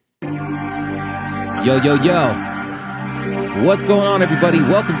Yo, yo, yo. What's going on, everybody?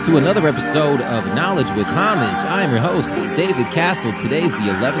 Welcome to another episode of Knowledge with Homage. I am your host, David Castle. Today's the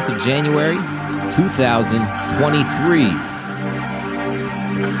 11th of January, 2023.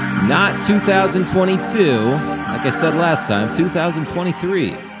 Not 2022, like I said last time,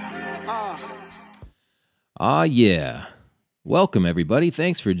 2023. Yeah. Welcome, everybody.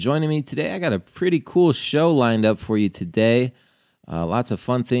 Thanks for joining me today. I got a pretty cool show lined up for you today. Lots of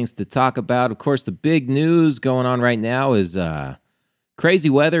fun things to talk about. Of course, the big news going on right now is crazy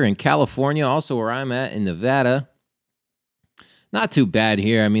weather in California, also where I'm at in Nevada. Not too bad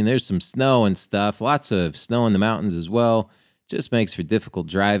here. I mean, there's some snow and stuff. Lots of snow in the mountains as well. Just makes for difficult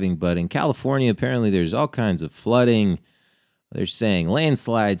driving. But in California, apparently there's all kinds of flooding. They're saying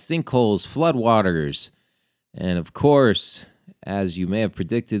landslides, sinkholes, floodwaters. And of course, as you may have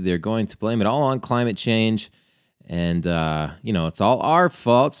predicted, they're going to blame it all on climate change. And, it's all our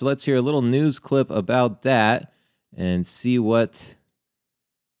fault. So let's hear a little news clip about that and see what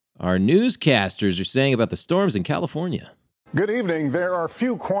our newscasters are saying about the storms in California. Good evening. There are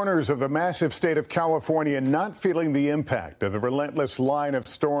few corners of the massive state of California not feeling the impact of the relentless line of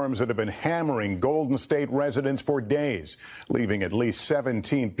storms that have been hammering Golden State residents for days, leaving at least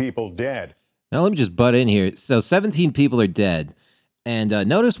 17 people dead. Now, let me just butt in here. So 17 people are dead. And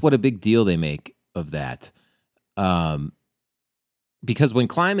notice what a big deal they make of that. Because when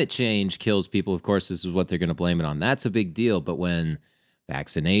climate change kills people, of course, this is what they're going to blame it on. That's a big deal. But when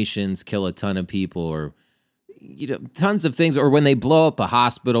vaccinations kill a ton of people or, tons of things, or when they blow up a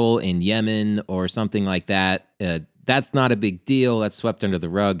hospital in Yemen or something like that, that's not a big deal. That's swept under the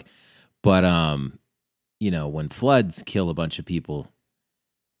rug. But, when floods kill a bunch of people,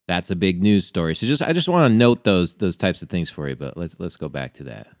 that's a big news story. So I just want to note those types of things for you. But let's go back to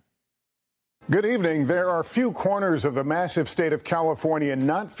that. Good evening. There are few corners of the massive state of California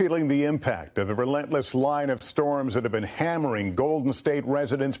not feeling the impact of the relentless line of storms that have been hammering Golden State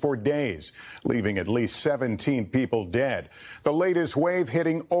residents for days, leaving at least 17 people dead. The latest wave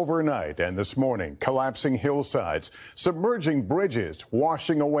hitting overnight and this morning, collapsing hillsides, submerging bridges,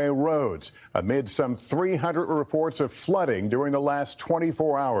 washing away roads, amid some 300 reports of flooding during the last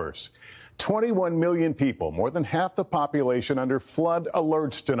 24 hours. 21 million people, more than half the population, under flood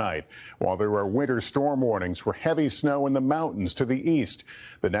alerts tonight, while there are winter storm warnings for heavy snow in the mountains to the east.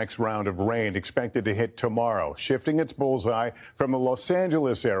 The next round of rain expected to hit tomorrow, shifting its bullseye from the Los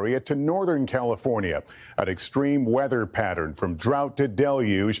Angeles area to Northern California. An extreme weather pattern from drought to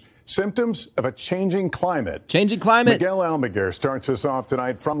deluge. Symptoms of a changing climate. Changing climate. Miguel Almaguer starts us off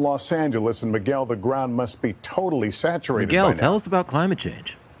tonight from Los Angeles. And Miguel, the ground must be totally saturated by now. Miguel, tell us about climate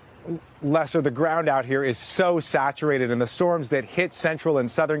change. Lesser, the ground out here is so saturated, and the storms that hit central and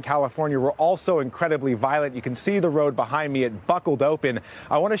southern California were also incredibly violent. You can see the road behind me. It buckled open.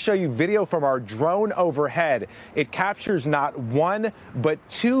 I want to show you video from our drone overhead. It captures not one, but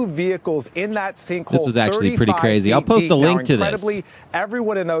two vehicles in that sinkhole. This was actually pretty crazy. I'll post a link to this. Incredibly,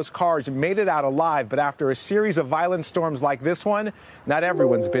 everyone in those cars made it out alive, but after a series of violent storms like this one, not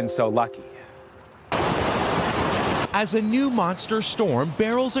everyone's been so lucky. As a new monster storm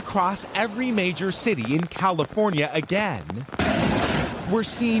barrels across every major city in California again, we're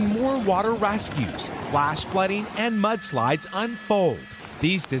seeing more water rescues, flash flooding, and mudslides unfold.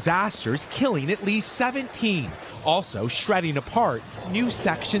 These disasters killing at least 17, also shredding apart new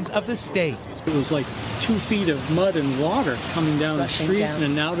sections of the state. It was like 2 feet of mud and water coming down the street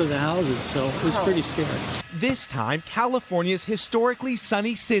and out of the houses, so it was pretty scary. This time, California's historically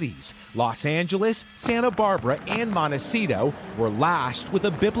sunny cities, Los Angeles, Santa Barbara, and Montecito, were lashed with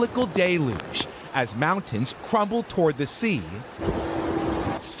a biblical deluge. As mountains crumbled toward the sea,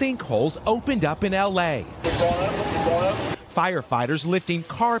 sinkholes opened up in LA. Firefighters lifting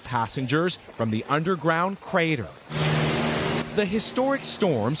car passengers from the underground crater. The historic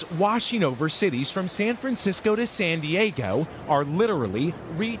storms washing over cities from San Francisco to San Diego are literally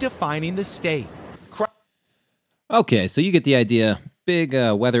redefining the state. Okay, so you get the idea. Big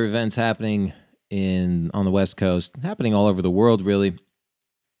weather events happening on the West Coast, happening all over the world, really.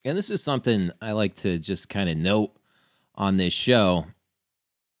 And this is something I like to just kind of note on this show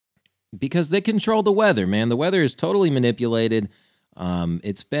because they control the weather, man. The weather is totally manipulated.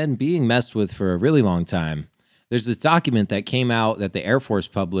 It's been being messed with for a really long time. There's this document that came out that the Air Force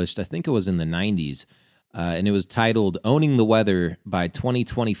published, I think it was in the 90s, and it was titled Owning the Weather by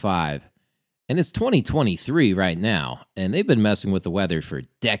 2025. And it's 2023 right now, and they've been messing with the weather for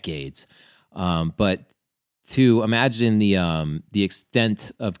decades. But to imagine the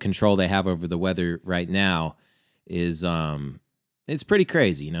extent of control they have over the weather right now is it's pretty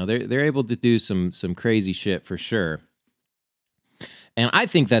crazy. You know, they're able to do some crazy shit for sure. And I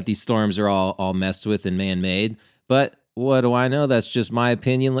think that these storms are all messed with and man-made. But what do I know? That's just my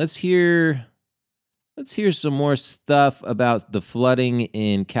opinion. Let's hear some more stuff about the flooding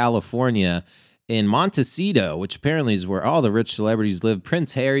in California. In Montecito, which apparently is where all the rich celebrities live.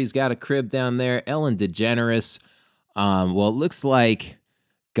 Prince Harry's got a crib down there. Ellen DeGeneres. Well, it looks like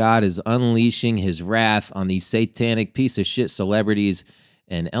God is unleashing his wrath on these satanic piece of shit celebrities,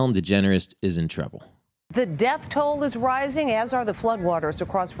 and Ellen DeGeneres is in trouble. The death toll is rising, as are the floodwaters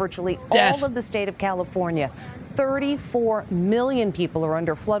across virtually all of the state of California. 34 million people are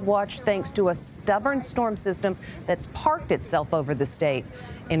under flood watch thanks to a stubborn storm system that's parked itself over the state.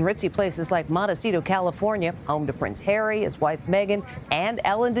 In ritzy places like Montecito, California, home to Prince Harry, his wife Meghan, and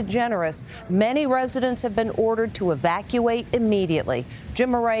Ellen DeGeneres, many residents have been ordered to evacuate immediately. Jim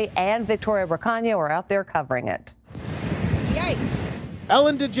Murray and Victoria Bracano are out there covering it. Yikes.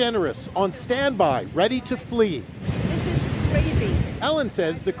 Ellen DeGeneres on standby, ready to flee. This is crazy. Ellen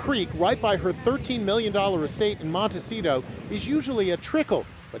says the creek right by her $13 million estate in Montecito is usually a trickle,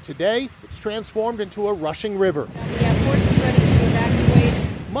 but today it's transformed into a rushing river. We have forces ready to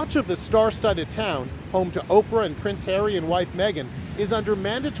evacuate. Much of the star-studded town, home to Oprah and Prince Harry and wife Meghan, is under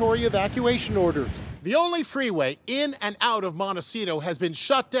mandatory evacuation orders. The only freeway in and out of Montecito has been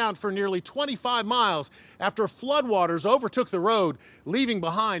shut down for nearly 25 miles after floodwaters overtook the road, leaving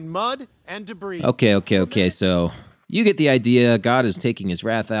behind mud and debris. Okay. So you get the idea. God is taking his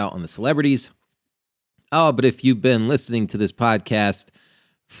wrath out on the celebrities. Oh, but if you've been listening to this podcast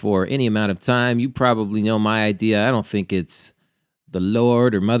for any amount of time, you probably know my idea. I don't think it's the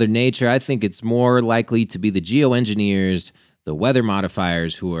Lord or Mother Nature. I think it's more likely to be the geoengineers, the weather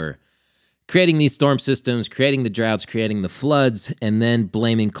modifiers who are creating these storm systems, creating the droughts, creating the floods, and then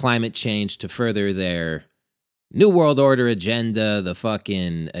blaming climate change to further their New World Order agenda, the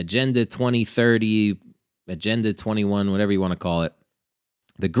fucking Agenda 2030, Agenda 21, whatever you want to call it,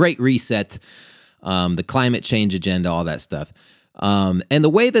 the Great Reset, the climate change agenda, all that stuff. And the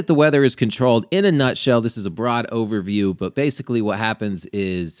way that the weather is controlled, in a nutshell, this is a broad overview, but basically what happens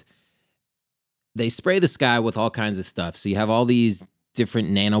is they spray the sky with all kinds of stuff. So you have all these different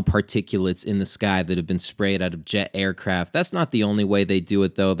nanoparticulates in the sky that have been sprayed out of jet aircraft. That's not the only way they do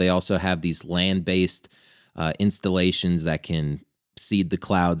it, though. They also have these land-based installations that can seed the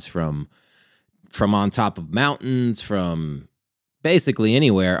clouds from on top of mountains, from basically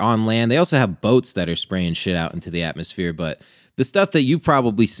anywhere on land. They also have boats that are spraying shit out into the atmosphere. But the stuff that you've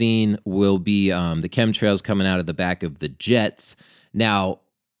probably seen will be the chemtrails coming out of the back of the jets. Now,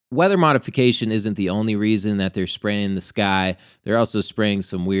 weather modification isn't the only reason that they're spraying the sky. They're also spraying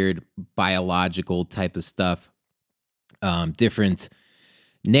some weird biological type of stuff, different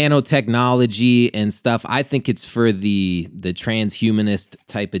nanotechnology and stuff. I think it's for the transhumanist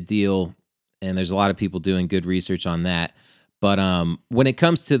type of deal, and there's a lot of people doing good research on that. But when it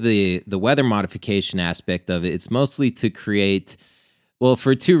comes to the weather modification aspect of it, it's mostly to create, well,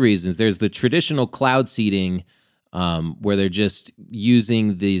 for two reasons. There's the traditional cloud seeding, where they're just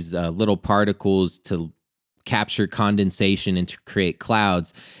using these little particles to capture condensation and to create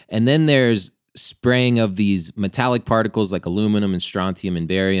clouds. And then there's spraying of these metallic particles like aluminum and strontium and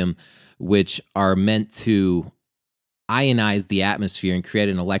barium, which are meant to ionize the atmosphere and create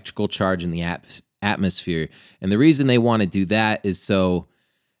an electrical charge in the atmosphere. And the reason they want to do that is so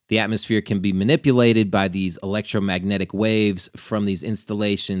the atmosphere can be manipulated by these electromagnetic waves from these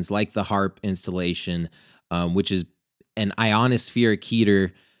installations like the HAARP installation, which is an ionospheric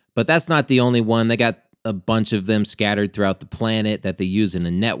heater. But that's not the only one. They got a bunch of them scattered throughout the planet that they use in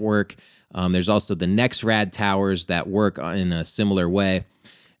a network. There's also the NexRad towers that work in a similar way.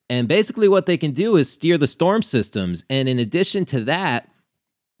 And basically what they can do is steer the storm systems. And in addition to that,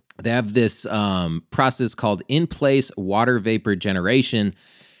 they have this process called in-place water vapor generation.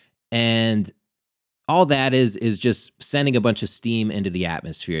 And all that is just sending a bunch of steam into the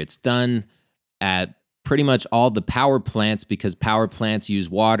atmosphere. It's done at pretty much all the power plants because power plants use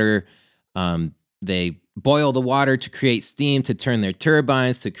water. They boil the water to create steam, to turn their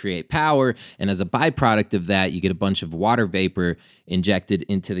turbines, to create power. And as a byproduct of that, you get a bunch of water vapor injected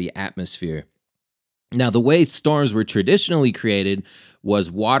into the atmosphere. Now, the way storms were traditionally created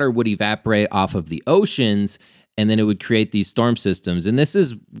was water would evaporate off of the oceans, and then it would create these storm systems. And this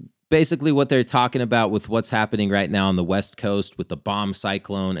is basically what they're talking about with what's happening right now on the West Coast with the bomb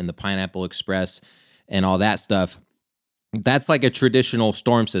cyclone and the Pineapple Express and all that stuff. That's like a traditional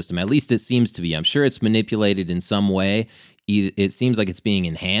storm system. At least it seems to be. I'm sure it's manipulated in some way. It seems like it's being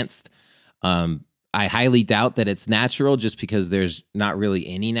enhanced. I highly doubt that it's natural just because there's not really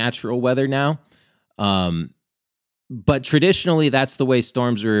any natural weather now. But traditionally, that's the way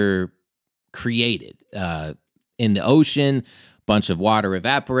storms are created. In the ocean, a bunch of water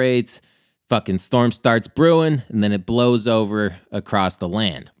evaporates, fucking storm starts brewing, and then it blows over across the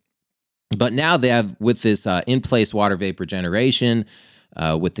land. But now they have, with this in-place water vapor generation,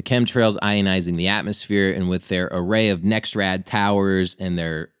 with the chemtrails ionizing the atmosphere, and with their array of NextRad towers and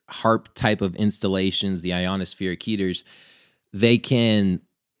their HARP type of installations, the ionospheric heaters, they can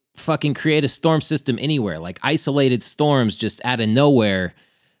fucking create a storm system anywhere, like isolated storms just out of nowhere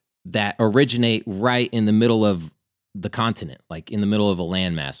that originate right in the middle of the continent, like in the middle of a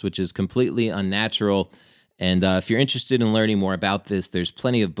landmass, which is completely unnatural. And if you're interested in learning more about this, there's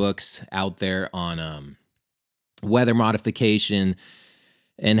plenty of books out there on weather modification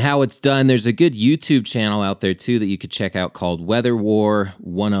and how it's done. There's a good YouTube channel out there, too, that you could check out called Weather War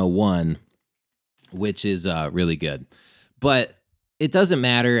 101, which is really good. But it doesn't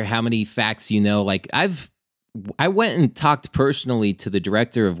matter how many facts you know. Like, I went and talked personally to the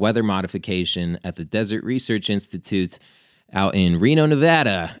director of weather modification at the Desert Research Institute out in Reno,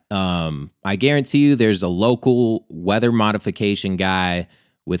 Nevada. I guarantee you there's a local weather modification guy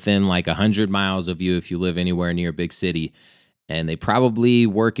within like 100 miles of you if you live anywhere near a big city. And they probably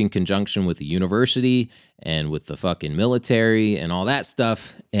work in conjunction with the university and with the fucking military and all that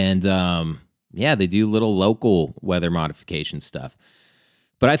stuff. And yeah, they do little local weather modification stuff.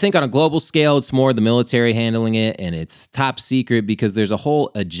 But I think on a global scale, it's more the military handling it, and it's top secret because there's a whole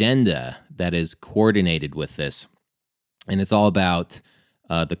agenda that is coordinated with this. And it's all about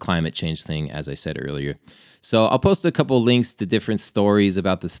the climate change thing, as I said earlier. So I'll post a couple links to different stories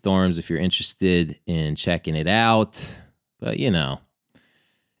about the storms if you're interested in checking it out. But, you know,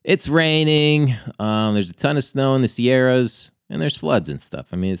 it's raining. There's a ton of snow in the Sierras, and there's floods and stuff.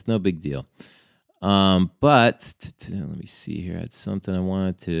 I mean, it's no big deal. But let me see here. I had something I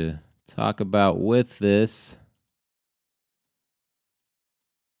wanted to talk about with this.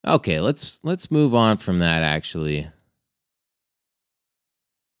 Okay, let's move on from that, actually.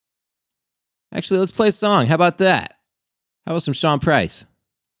 Let's play a song. How about that? How about some Sean Price?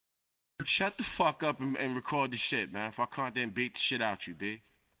 Shut the fuck up and record the shit, man. If I can't, then beat the shit out you, D.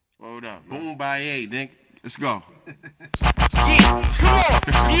 Hold up. Boom by 8, nigga. Let's go. Yeah, come on.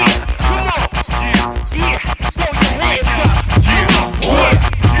 Yeah, come on. Yeah. Throw your hands up.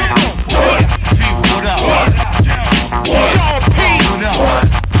 Yeah. Fever, what up? Sean P. What up?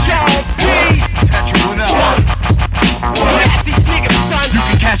 Sean P. Tetra, what up? Nasty nigga, son. You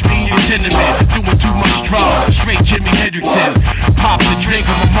can catch me in your tenement, doing too much drugs. Straight Jimi Hendrixin. Pops a drink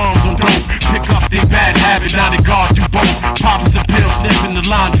and my mom's on dope. Pick up their bad habit, now they guard do both. Popping some pills, sniffing the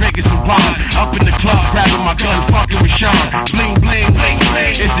line, drinking some wine. Up in the club, grabbing my gun, fucking with Sean. Bling, bling, bling,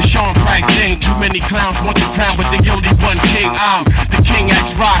 bling. It's a Sean Price thing. Too many clowns want the crown, but they only one king. I'm the King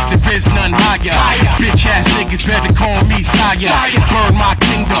X Rock, there is none higher. Bitch ass niggas better call me sire. Burn my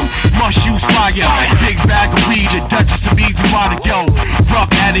kingdom, must use fire. Big bag of weed, the Duchess of Easy Water, yo. Drug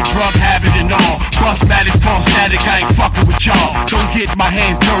addict, drug habit and all. Bust Maddox, call static, I ain't fucking with y'all. Don't get my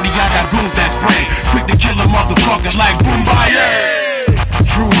hands dirty, I got goons that spray. Quick to kill a motherfucker like Boombayah.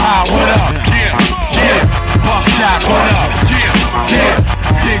 True High, what up? Yeah. Buckshot, what up? Yeah.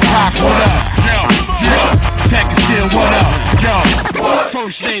 Big Rock, what up? Yo. Tech is still, what up? Yo.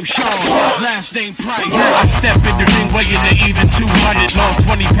 First name Sean, last name Price. I step in the ring weighing an even 200. Lost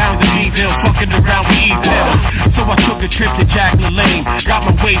 20 pounds of evil, fucking around with evils. So I took a trip to Jack LaLanne. Got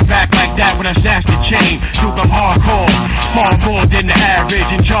my weight back like that when I snatched the chain. Dude, I'm hardcore, far more than the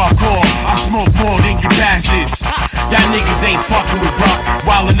average and jawcore. I smoke more than you bastards. Y'all niggas ain't fucking with rock.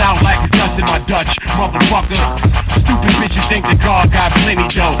 Wildin' out like it's dust in my Dutch, motherfucker. Stupid bitches think that God got plenty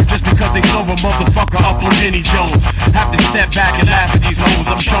dough just because they sold a motherfucker up on Jenny Jones. Have to step back and laugh at these hoes.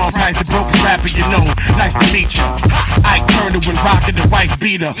 I'm Sean Price, the brokest rapper you know. Nice to meet ya. Ike Turner when rockin' the wife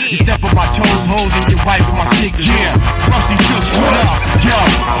beater. You step on my toes, hoes in your wife with my sneakers. Yeah, Frosty Chooks, what up? Yo.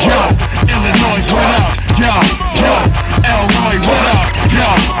 Illinois, what up? Yo. Elroy, what up?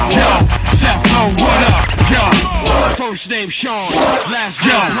 Yo. Seth Lowe, what up? Yo. First name Sean, last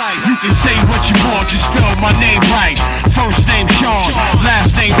name Price. You can say what you want, just spell my name right. First name Sean,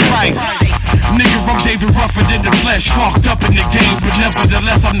 last name Price. Nigga, I'm David Ruffin in the flesh. Fucked up in the game, but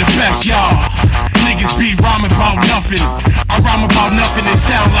nevertheless I'm the best, y'all. Niggas be rhyming about nothing. I rhyme about nothing and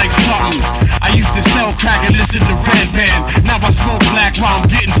sound like something. I used to sell crack and listen to Red Band. Now I smoke black while I'm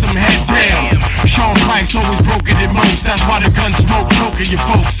getting some head down. Sean Price always broken than most. That's why the gun smoke choking you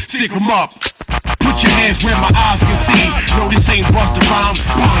folks. Stick 'em up. Put your hands where my eyes can see. No, this ain't Busta Rhymes.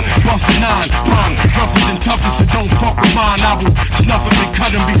 Bang, Busta 9. Bang, roughest and toughest, so don't fuck with mine. I will snuff him and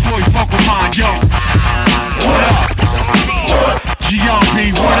cut him before he fuck with mine. Yo, what up?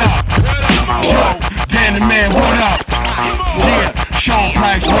 G.R.B., what up? Yo, Dan the Man, what up? Yeah, Sean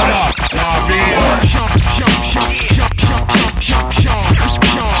Price, what up? Nah, man. Sean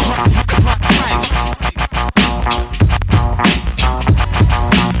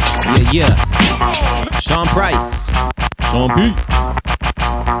Sean P.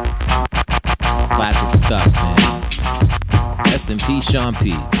 Classic stuff, man. Rest in peace, Sean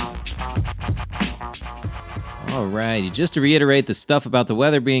P. All righty, just to reiterate the stuff about the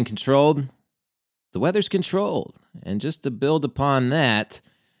weather being controlled, the weather's controlled. And just to build upon that,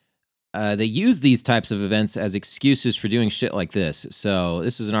 they use these types of events as excuses for doing shit like this. So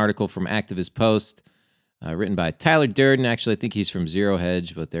this is an article from Activist Post, written by Tyler Durden. Actually, I think he's from Zero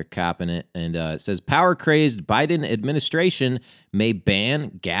Hedge, but they're copping it. And it says, power-crazed Biden administration may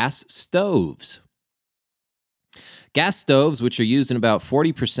ban gas stoves. Gas stoves, which are used in about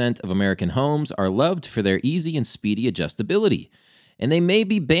 40% of American homes, are loved for their easy and speedy adjustability. And they may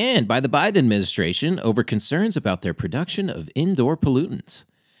be banned by the Biden administration over concerns about their production of indoor pollutants.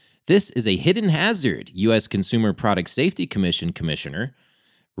 This is a hidden hazard, U.S. Consumer Product Safety Commission Commissioner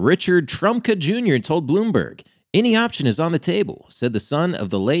Richard Trumka Jr. told Bloomberg. Any option is on the table, said the son of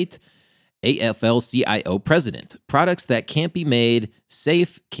the late AFL-CIO president. Products that can't be made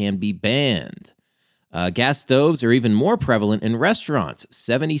safe can be banned. Gas stoves are even more prevalent in restaurants.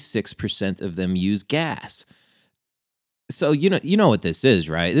 76% of them use gas. So you know what this is,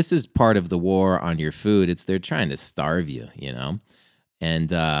 right? This is part of the war on your food. They're trying to starve you,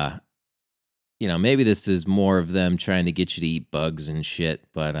 And maybe this is more of them trying to get you to eat bugs and shit,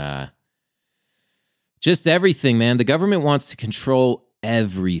 but just everything, man. The government wants to control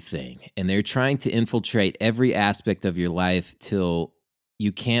everything, and they're trying to infiltrate every aspect of your life till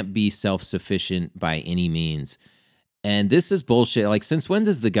you can't be self-sufficient by any means. And this is bullshit. Like, since when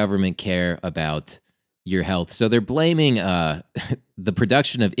does the government care about your health? So they're blaming the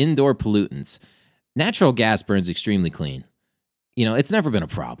production of indoor pollutants. Natural gas burns extremely clean. It's never been a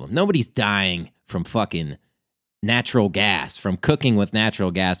problem. Nobody's dying from fucking natural gas, from cooking with natural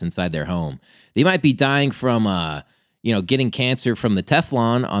gas inside their home. They might be dying from, getting cancer from the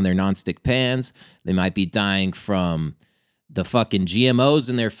Teflon on their nonstick pans. They might be dying from the fucking GMOs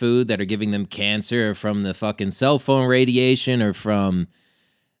in their food that are giving them cancer, or from the fucking cell phone radiation, or from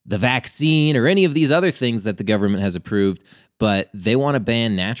the vaccine, or any of these other things that the government has approved. But they want to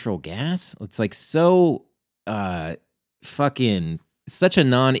ban natural gas? It's like so fucking such a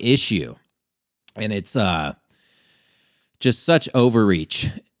non-issue. And it's just such overreach.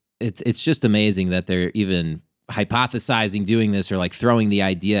 It's just amazing that they're even hypothesizing doing this, or like throwing the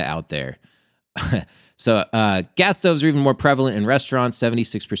idea out there. So gas stoves are even more prevalent in restaurants.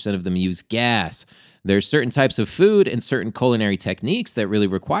 76% of them use gas. There's certain types of food and certain culinary techniques that really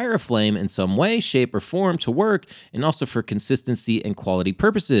require a flame in some way, shape, or form to work, and also for consistency and quality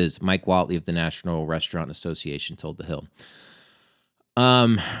purposes, Mike Watley of the National Restaurant Association told The Hill.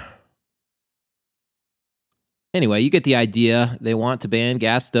 Anyway, you get the idea. They want to ban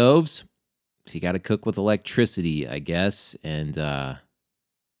gas stoves, so you got to cook with electricity, I guess, and,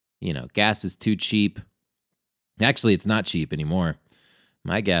 gas is too cheap. Actually, it's not cheap anymore.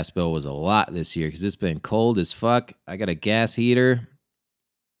 My gas bill was a lot this year because it's been cold as fuck. I got a gas heater,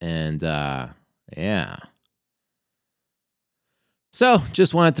 and yeah. So,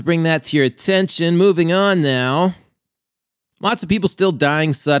 just wanted to bring that to your attention. Moving on now. Lots of people still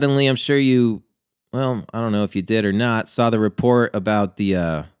dying suddenly. I'm sure I don't know if you did or not, saw the report about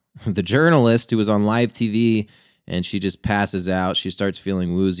the journalist who was on live TV, and she just passes out. She starts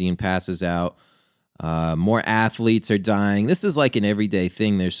feeling woozy and passes out. More athletes are dying. This is like an everyday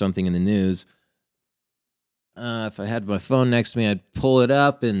thing. There's something in the news. If I had my phone next to me, I'd pull it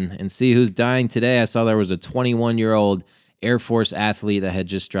up and see who's dying today. I saw there was a 21-year-old Air Force athlete that had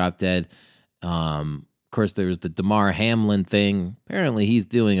just dropped dead. Of course, there was the Damar Hamlin thing. Apparently, he's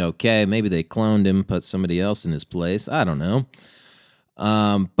doing okay. Maybe they cloned him, put somebody else in his place. I don't know.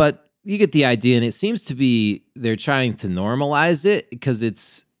 But you get the idea, and it seems to be they're trying to normalize it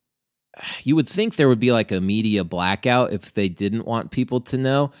because you would think there would be like a media blackout if they didn't want people to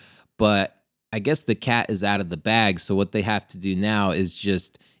know, but I guess the cat is out of the bag. So what they have to do now is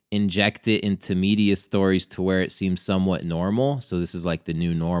just inject it into media stories to where it seems somewhat normal. So this is like the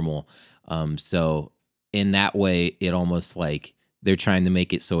new normal. So in that way, it almost like they're trying to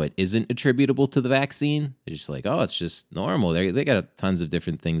make it so it isn't attributable to the vaccine. They're just like, oh, it's just normal. They got tons of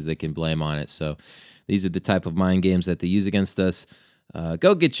different things they can blame on it. So these are the type of mind games that they use against us.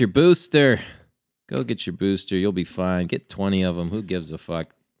 Go get your booster. Go get your booster. You'll be fine. Get 20 of them. Who gives a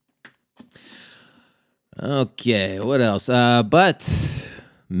fuck? Okay, what else? But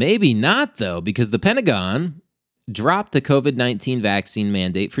maybe not, though, because the Pentagon dropped the COVID-19 vaccine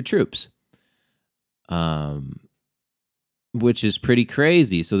mandate for troops, which is pretty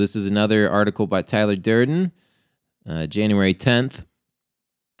crazy. So this is another article by Tyler Durden, January 10th.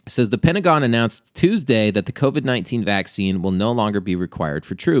 says the Pentagon announced Tuesday that the COVID-19 vaccine will no longer be required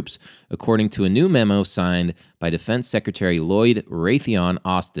for troops, according to a new memo signed by Defense Secretary Lloyd Raytheon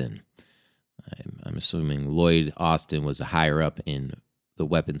Austin. I'm assuming Lloyd Austin was a higher up in the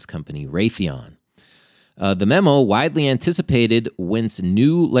weapons company Raytheon. The memo, widely anticipated once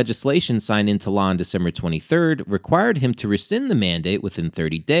new legislation signed into law on December 23rd, required him to rescind the mandate within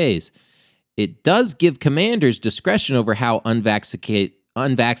 30 days. It does give commanders discretion over how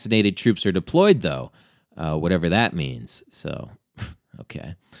unvaccinated troops are deployed, though, whatever that means. So,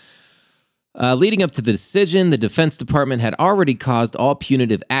 okay. Leading up to the decision, the Defense Department had already caused all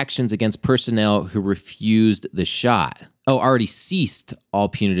punitive actions against personnel who refused the shot. Already ceased all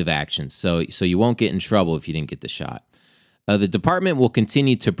punitive actions, so you won't get in trouble if you didn't get the shot. The department will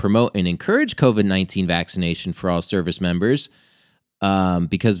continue to promote and encourage COVID-19 vaccination for all service members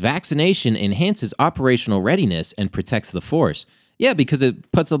because vaccination enhances operational readiness and protects the force. Yeah, because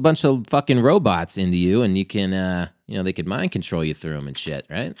it puts a bunch of fucking robots into you, and you can, they could mind control you through them and shit,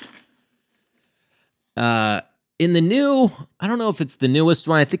 right? In the new, I don't know if it's the newest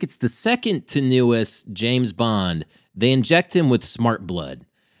one, I think it's the second to newest James Bond, they inject him with smart blood.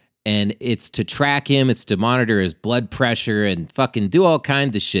 And it's to track him, it's to monitor his blood pressure and fucking do all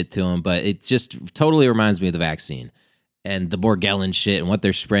kinds of shit to him, but it just totally reminds me of the vaccine and the Morgellon shit and what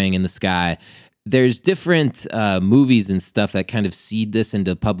they're spraying in the sky. There's different movies and stuff that kind of seed this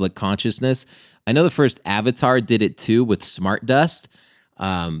into public consciousness. I know the first Avatar did it too with smart dust.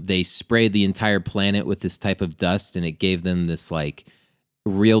 They sprayed the entire planet with this type of dust, and it gave them this like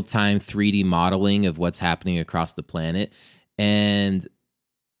real-time 3D modeling of what's happening across the planet. And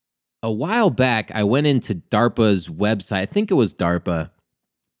a while back, I went into DARPA's website. I think it was DARPA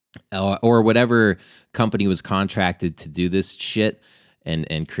or whatever company was contracted to do this shit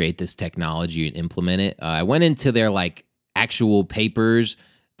and create this technology and implement it. I went into their like actual papers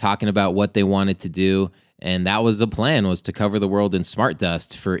talking about what they wanted to do. And that was a plan, was to cover the world in smart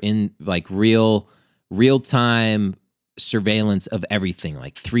dust for in like real-time surveillance of everything,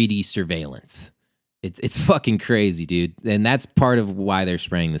 like 3D surveillance. It's fucking crazy, dude. And that's part of why they're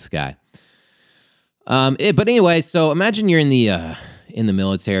spraying the sky. But anyway, so imagine you're in the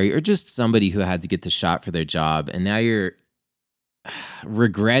military or just somebody who had to get the shot for their job, and now you're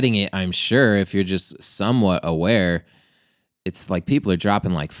regretting it, I'm sure, if you're just somewhat aware. It's like people are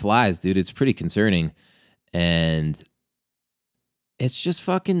dropping like flies, dude. It's pretty concerning. And it's just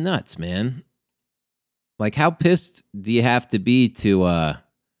fucking nuts, man. Like, how pissed do you have to be to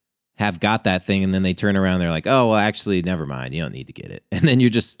have got that thing, and then they turn around, they're like, oh, well, actually, never mind. You don't need to get it. And then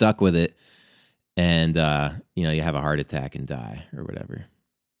you're just stuck with it. And, you have a heart attack and die or whatever.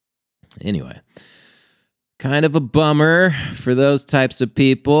 Anyway, kind of a bummer for those types of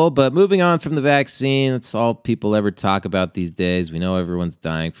people. But moving on from the vaccine, that's all people ever talk about these days. We know everyone's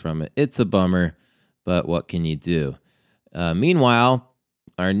dying from it. It's a bummer, but what can you do? Meanwhile,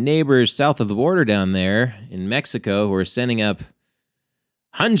 our neighbors south of the border down there in Mexico, who are sending up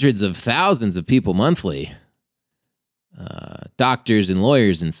hundreds of thousands of people monthly, doctors and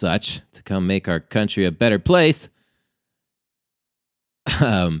lawyers and such, to come make our country a better place.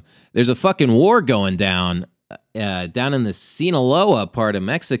 There's a fucking war going down in the Sinaloa part of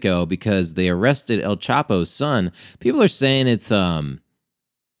Mexico because they arrested El Chapo's son. People are saying it's,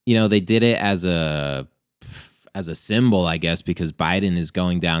 they did it as a symbol, I guess, because Biden is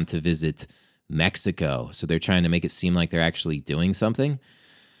going down to visit Mexico. So they're trying to make it seem like they're actually doing something.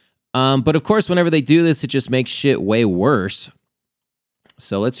 But of course, whenever they do this, it just makes shit way worse.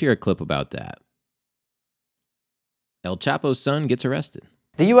 So let's hear a clip about that. El Chapo's son gets arrested.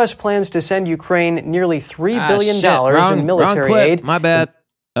 The U.S. plans to send Ukraine nearly $3 billion in military wrong clip. aid. My bad.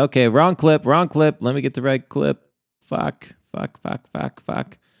 Okay, wrong clip. Let me get the right clip. Fuck.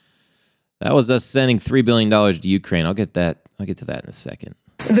 That was us sending $3 billion to Ukraine. I'll get to that in a second.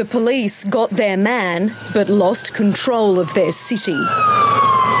 The police got their man, but lost control of their city.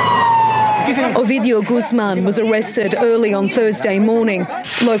 Ovidio Guzman was arrested early on Thursday morning.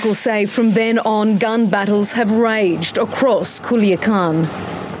 Locals say from then on, gun battles have raged across Culiacan.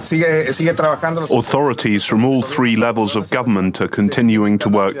 Authorities from all three levels of government are continuing to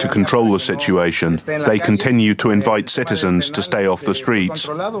work to control the situation. They continue to invite citizens to stay off the streets.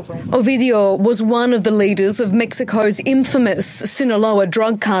 Ovidio was one of the leaders of Mexico's infamous Sinaloa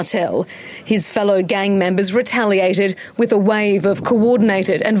drug cartel. His fellow gang members retaliated with a wave of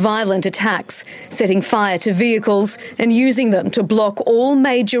coordinated and violent attacks, setting fire to vehicles and using them to block all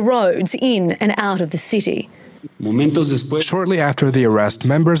major roads in and out of the city. Shortly after the arrest,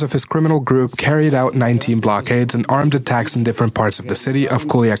 members of his criminal group carried out 19 blockades and armed attacks in different parts of the city of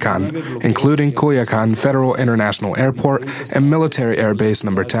Culiacan, including Culiacan Federal International Airport and Military Air Base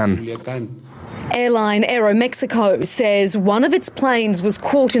No. 10. Airline Aeromexico says one of its planes was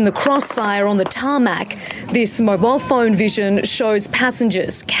caught in the crossfire on the tarmac. This mobile phone vision shows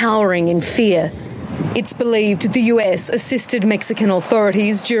passengers cowering in fear. It's believed the US assisted Mexican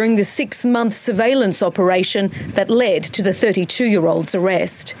authorities during the 6-month surveillance operation that led to the 32-year-old's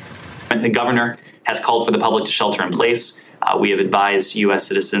arrest. The governor has called for the public to shelter in place. We have advised U.S.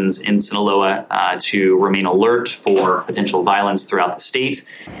 citizens in Sinaloa to remain alert for potential violence throughout the state.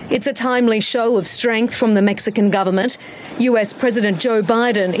 It's a timely show of strength from the Mexican government. U.S. President Joe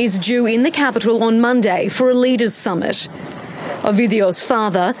Biden is due in the capital on Monday for a leaders' summit. Ovidio's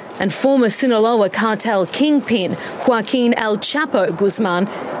father and former Sinaloa cartel kingpin Joaquin El Chapo Guzman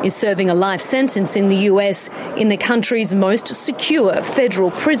is serving a life sentence in the U.S. in the country's most secure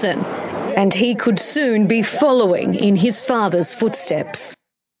federal prison. And he could soon be following in his father's footsteps.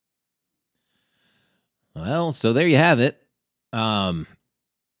 Well, so there you have it.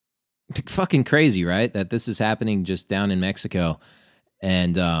 Fucking crazy, right? That this is happening just down in Mexico.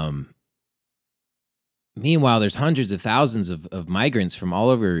 And meanwhile, there's hundreds of thousands of migrants from all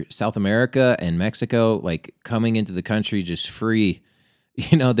over South America and Mexico, like coming into the country just free.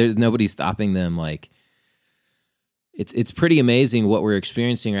 You know, there's nobody stopping them. Like, it's pretty amazing what we're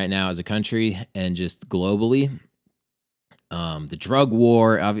experiencing right now as a country and just globally. The drug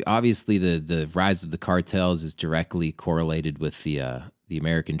war, obviously the rise of the cartels is directly correlated with the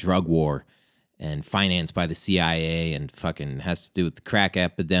American drug war and financed by the CIA and fucking has to do with the crack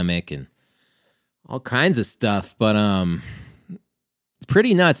epidemic and all kinds of stuff. But it's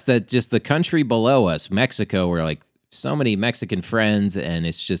pretty nuts that just the country below us, Mexico, we're like so many Mexican friends, and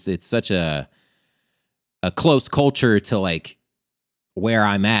it's such a close culture to like where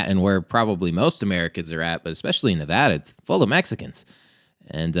I'm at and where probably most Americans are at, but especially in Nevada, it's full of Mexicans.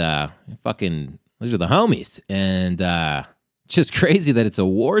 And fucking, those are the homies. And just crazy that it's a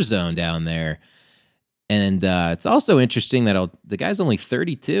war zone down there. And it's also interesting that the guy's only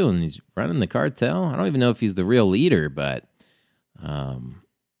 32 and he's running the cartel. I don't even know if he's the real leader, but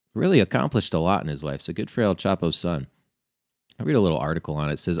really accomplished a lot in his life. So good for El Chapo's son. I read a little article on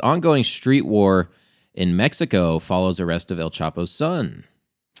it. It says, ongoing street war in Mexico follows arrest of El Chapo's son.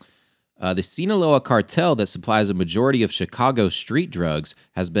 The Sinaloa cartel that supplies a majority of Chicago street drugs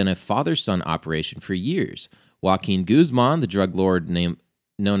has been a father-son operation for years. Joaquin Guzman, the drug lord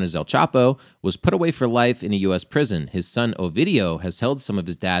known as El Chapo, was put away for life in a U.S. prison. His son Ovidio has held some of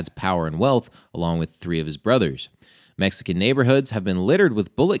his dad's power and wealth, along with 3 of his brothers. Mexican neighborhoods have been littered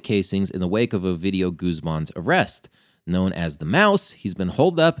with bullet casings in the wake of Ovidio Guzman's arrest. Known as the Mouse, he's been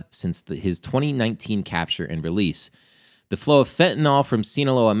holed up since his 2019 capture and release. The flow of fentanyl from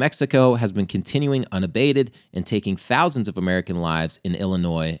Sinaloa, Mexico has been continuing unabated and taking thousands of American lives in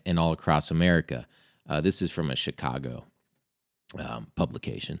Illinois and all across America. This is from a Chicago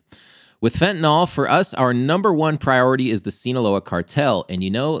publication. With fentanyl, for us, our number one priority is the Sinaloa cartel. And you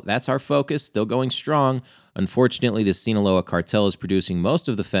know, that's our focus, still going strong. Unfortunately, the Sinaloa cartel is producing most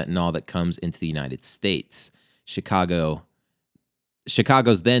of the fentanyl that comes into the United States. Chicago's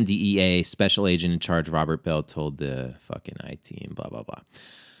then DEA special agent in charge, Robert Bell, told the fucking I-Team, blah, blah, blah.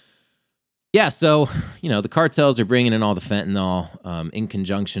 Yeah, so, you know, the cartels are bringing in all the fentanyl in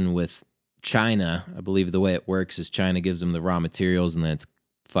conjunction with China. I believe the way it works is China gives them the raw materials and then it's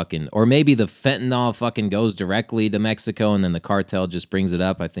fucking, or maybe the fentanyl fucking goes directly to Mexico and then the cartel just brings it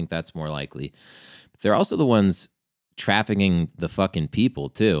up. I think that's more likely. But they're also the ones trafficking the fucking people,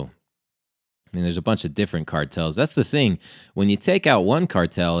 too. I mean, there's a bunch of different cartels. That's the thing. When you take out one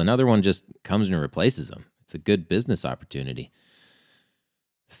cartel, another one just comes and replaces them. It's a good business opportunity.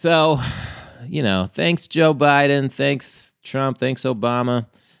 So, you know, thanks Joe Biden, thanks Trump, thanks Obama.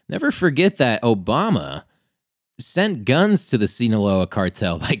 Never forget that Obama sent guns to the Sinaloa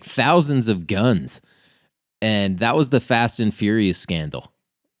cartel, like thousands of guns. And that was the Fast and Furious scandal.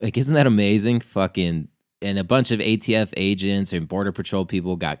 Like, isn't that amazing? Fucking... And a bunch of ATF agents and Border Patrol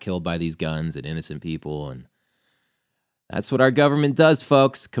people got killed by these guns and innocent people. And that's what our government does,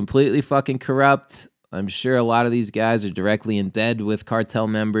 folks. Completely fucking corrupt. I'm sure a lot of these guys are directly in bed with cartel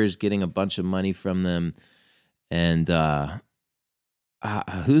members, getting a bunch of money from them. And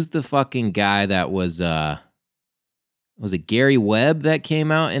who's the fucking guy that was it Gary Webb that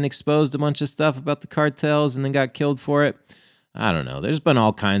came out and exposed a bunch of stuff about the cartels and then got killed for it? I don't know. There's been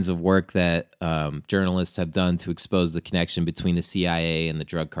all kinds of work that journalists have done to expose the connection between the CIA and the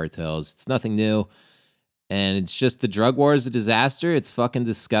drug cartels. It's nothing new. And it's just the drug war is a disaster. It's fucking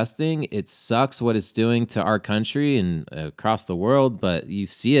disgusting. It sucks what it's doing to our country and across the world, but you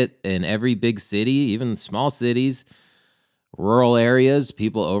see it in every big city, even small cities, rural areas,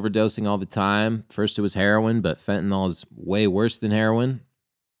 people overdosing all the time. First it was heroin, but fentanyl is way worse than heroin.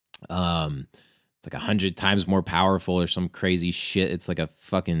 It's like 100 times more powerful or some crazy shit. It's like a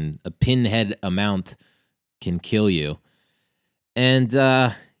pinhead amount can kill you. And,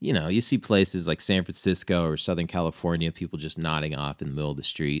 you see places like San Francisco or Southern California, people just nodding off in the middle of the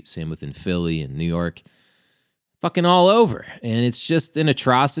street. Same within Philly and New York. Fucking all over. And it's just an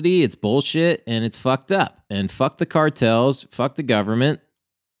atrocity. It's bullshit and it's fucked up. And fuck the cartels. Fuck the government.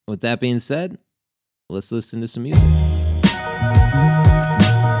 With that being said, let's listen to some music.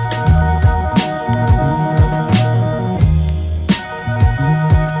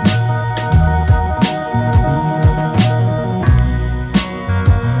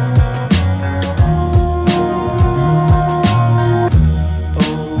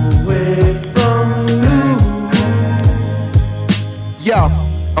 Yo,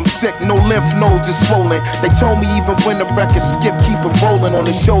 I'm sick, no lymph nodes is swollen. They told me even when the record skip, keep it rolling on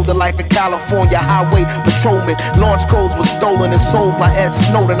his shoulder like a California highway patrolman. Launch codes were stolen and sold by Ed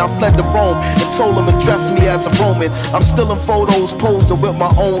Snowden. I fled to Rome and told him address me as a Roman. I'm still in photos posing with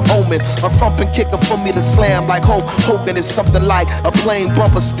my own omen. A thumping kicker for me to slam like Hulk Hogan is something like a plain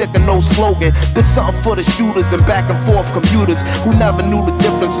bumper sticker, no slogan. This something for the shooters and back and forth commuters who never knew the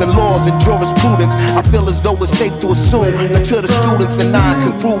difference in laws and jurisprudence. I feel as though it's safe to assume that to the students and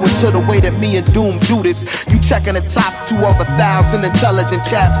non-congruent to the way that me and Doom do this. You checking the top 2 of 1,000 intelligent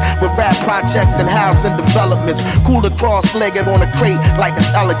chaps with rap projects and housing developments. Cooler cross-legged on a crate like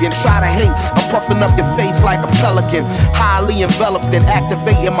it's elegant. Try to hate, I'm puffing up your face like a pelican. Highly enveloped and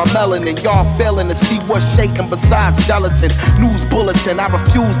activating my melanin. Y'all failing to see what's shaking besides gelatin. News bulletin, I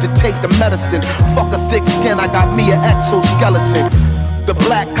refuse to take the medicine. Fuck a thick skin, I got me an exoskeleton. The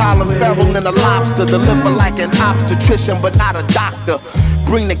black collar feral and a lobster. Deliver like an obstetrician but not a doctor.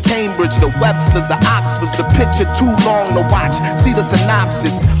 Bring the Cambridge, the Websters, the Oxfords. The picture too long to watch. See the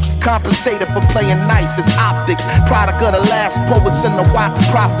synopsis. Compensated for playing nice, it's optics. Product of the last poets and the Watts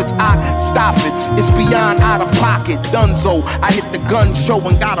prophets. I stop it, it's beyond out of pocket. Dunzo, I hit the gun show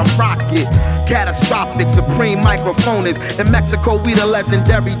and got a rocket. Catastrophic, supreme microphonist. In Mexico, we the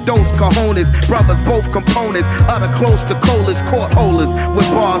legendary Dos Cajones. Brothers, both components. Utter close to colas, court holders. With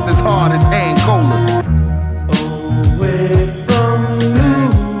bars as hard as Angolas.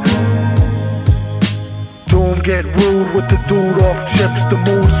 Get rude with the dude off chips, the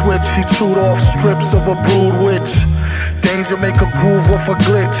mood switch. He chewed off strips of a brood witch. Danger make a groove off a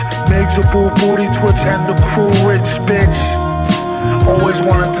glitch. Major boo booty twitch and the crew rich bitch. Always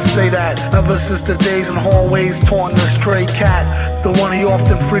wanted to say that ever since the days in hallways taunting the stray cat. The one he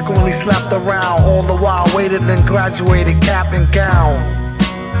often frequently slapped around. All the while waited and graduated cap and gown.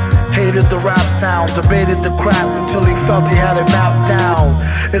 Hated the rap sound, debated the crap until he felt he had it mapped down.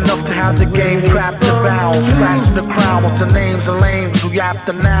 Enough to have the game trapped and bound. Scratching the crown with the names of lames who yapped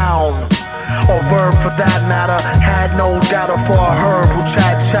the noun. Or verb for that matter. Had no data for a herb who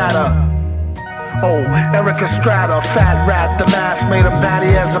chatter. Oh, Eric Estrada, fat rat, the mask made him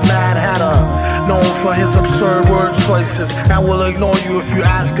batty as a Mad Hatter. Known for his absurd word choices, and will ignore you if you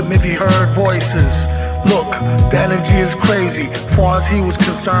ask him if he heard voices. Look, the energy is crazy. Far as he was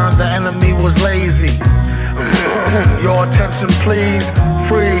concerned, the enemy was lazy. Your attention please,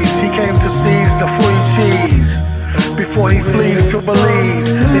 freeze. He came to seize the free cheese before he flees to Belize.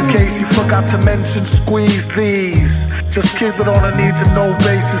 In case he forgot to mention, squeeze these. Just keep it on a need-to-know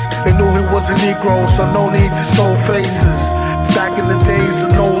basis. They knew he was a Negro, so no need to show faces. Back in the days of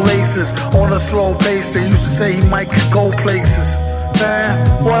no laces, on a slow pace, they used to say he might could go places. Man,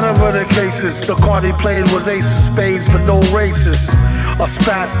 whatever the case is, the card he played was ace of spades, but no races. A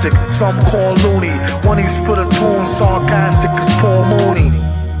spastic, some call loony. When he split a tune, sarcastic as Paul Mooney.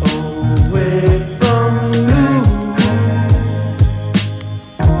 Away from you.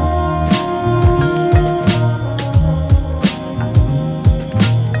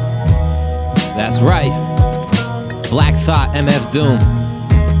 That's right. Black Thought, MF Doom.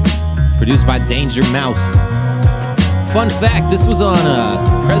 Produced by Danger Mouse. Fun fact, this was on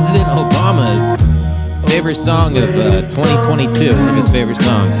President Obama's favorite song of 2022, one of his favorite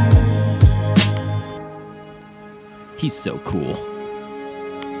songs. He's so cool.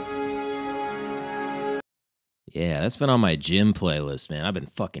 Yeah, that's been on my gym playlist, man. I've been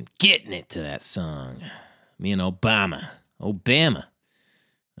fucking getting it to that song. Me and Obama.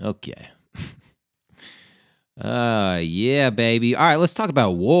 Okay. Yeah, baby. All right, let's talk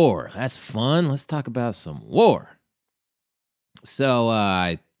about war. That's fun. Let's talk about some war. So,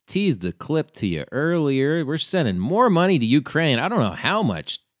 teased the clip to you earlier. We're sending more money to Ukraine. I don't know how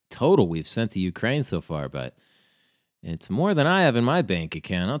much total we've sent to Ukraine so far, but it's more than I have in my bank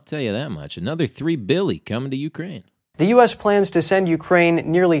account. I'll tell you that much. Another $3 billion coming to Ukraine. The U.S. plans to send Ukraine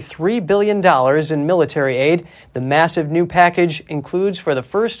nearly $3 billion in military aid. The massive new package includes, for the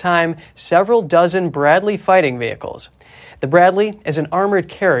first time, several dozen Bradley fighting vehicles. The Bradley is an armored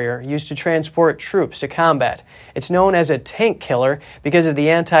carrier used to transport troops to combat. It's known as a tank killer because of the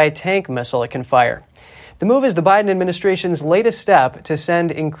anti-tank missile it can fire. The move is the Biden administration's latest step to send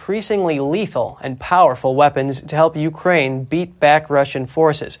increasingly lethal and powerful weapons to help Ukraine beat back Russian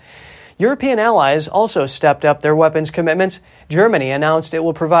forces. European allies also stepped up their weapons commitments. Germany announced it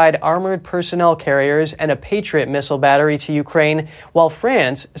will provide armored personnel carriers and a Patriot missile battery to Ukraine, while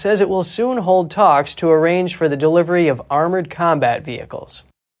France says it will soon hold talks to arrange for the delivery of armored combat vehicles.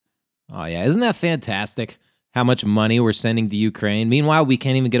 Oh, yeah. Isn't that fantastic? How much money we're sending to Ukraine. Meanwhile, we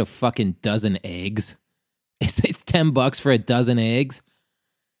can't even get a fucking dozen eggs. It's $10 for a dozen eggs.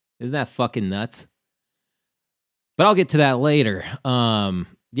 Isn't that fucking nuts? But I'll get to that later.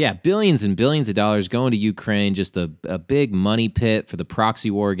 Yeah, billions and billions of dollars going to Ukraine, just a big money pit for the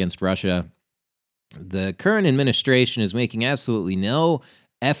proxy war against Russia. The current administration is making absolutely no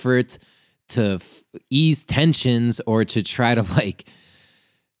effort to ease tensions or to try to, like,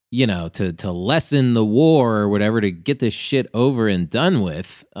 you know, to lessen the war or whatever, to get this shit over and done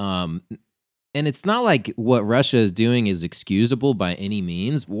with. And it's not like what Russia is doing is excusable by any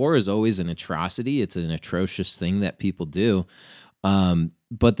means. War is always an atrocity. It's an atrocious thing that people do.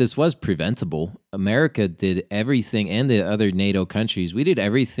 But this was preventable. America did everything, and the other NATO countries, we did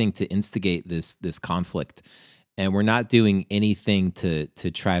everything to instigate this conflict, and we're not doing anything to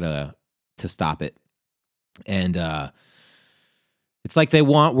try to stop it. And it's like they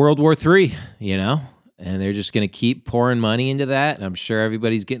want World War III, you know, and they're just going to keep pouring money into that. And I'm sure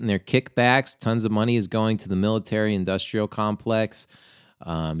everybody's getting their kickbacks. Tons of money is going to the military-industrial complex,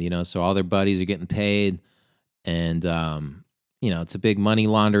 you know, so all their buddies are getting paid, and you know, it's a big money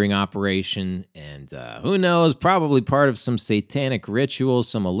laundering operation, and who knows, probably part of some satanic ritual,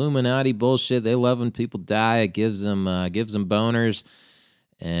 some Illuminati bullshit. They love when people die. It gives them boners,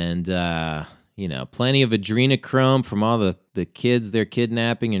 and, you know, plenty of adrenochrome from all the kids they're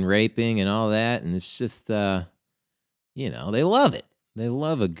kidnapping and raping and all that, and it's just, you know, they love it. They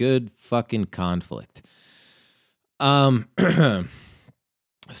love a good fucking conflict. So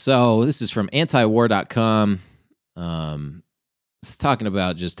this is from antiwar.com. It's talking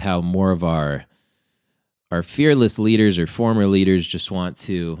about just how more of our fearless leaders or former leaders just want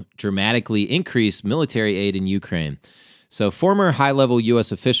to dramatically increase military aid in Ukraine. So former high-level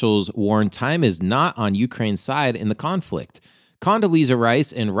U.S. officials warn time is not on Ukraine's side in the conflict. Condoleezza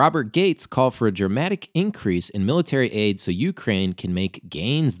Rice and Robert Gates call for a dramatic increase in military aid so Ukraine can make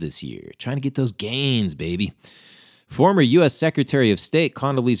gains this year. Trying to get those gains, baby. Former U.S. Secretary of State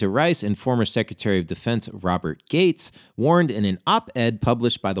Condoleezza Rice and former Secretary of Defense Robert Gates warned in an op-ed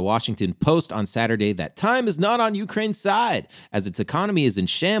published by the Washington Post on Saturday that time is not on Ukraine's side, as its economy is in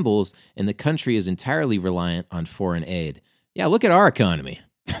shambles and the country is entirely reliant on foreign aid. Yeah, look at our economy.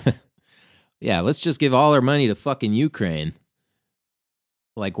 Yeah, let's just give all our money to fucking Ukraine.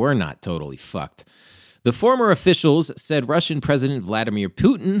 Like we're not totally fucked. The former officials said Russian President Vladimir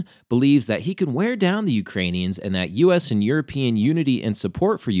Putin believes that he can wear down the Ukrainians and that U.S. and European unity and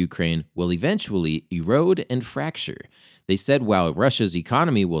support for Ukraine will eventually erode and fracture. They said while Russia's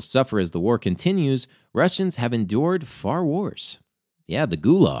economy will suffer as the war continues, Russians have endured far worse. Yeah, the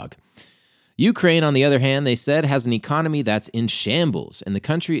gulag. Ukraine, on the other hand, they said, has an economy that's in shambles, and the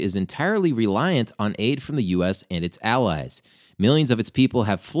country is entirely reliant on aid from the U.S. and its allies. Millions of its people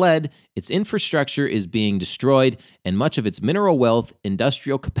have fled, its infrastructure is being destroyed, and much of its mineral wealth,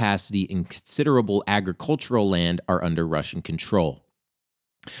 industrial capacity, and considerable agricultural land are under Russian control.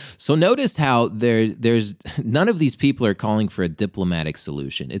 So notice how there's none of these people are calling for a diplomatic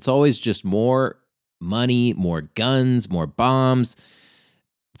solution. It's always just more money, more guns, more bombs,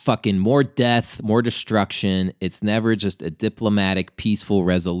 fucking more death, more destruction. It's never just a diplomatic, peaceful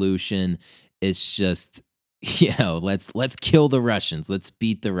resolution. It's just, you know, let's kill the Russians. Let's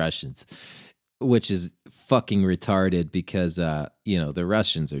beat the Russians, which is fucking retarded because, you know, the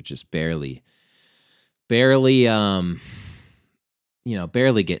Russians are just barely getting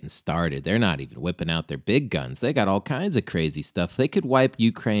started. They're not even whipping out their big guns. They got all kinds of crazy stuff. They could wipe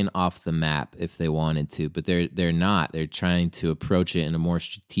Ukraine off the map if they wanted to, but they're not. They're trying to approach it in a more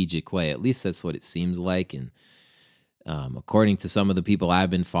strategic way. At least that's what it seems like. And according to some of the people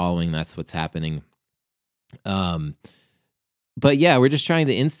I've been following, that's what's happening. But yeah, we're just trying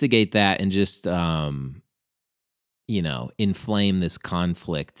to instigate that and just, inflame this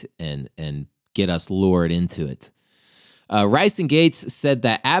conflict and get us lured into it. Rice and Gates said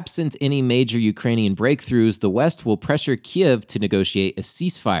that absent any major Ukrainian breakthroughs, the West will pressure Kyiv to negotiate a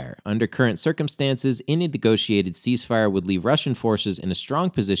ceasefire. Under current circumstances, any negotiated ceasefire would leave Russian forces in a strong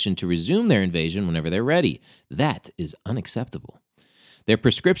position to resume their invasion whenever they're ready. That is unacceptable. Their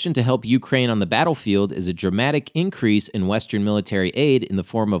prescription to help Ukraine on the battlefield is a dramatic increase in Western military aid in the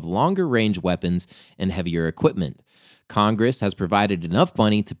form of longer-range weapons and heavier equipment. Congress has provided enough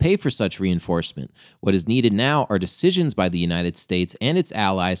money to pay for such reinforcement. What is needed now are decisions by the United States and its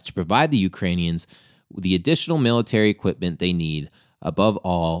allies to provide the Ukrainians the additional military equipment they need, above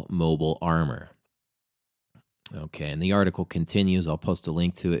all, mobile armor. Okay, and the article continues. I'll post a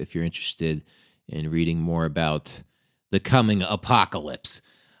link to it if you're interested in reading more about the coming apocalypse.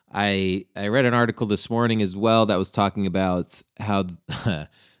 I read an article this morning as well that was talking about how the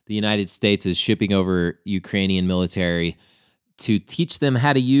United States is shipping over Ukrainian military to teach them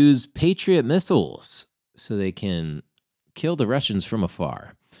how to use Patriot missiles so they can kill the Russians from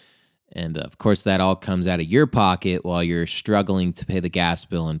afar. And of course, that all comes out of your pocket while you're struggling to pay the gas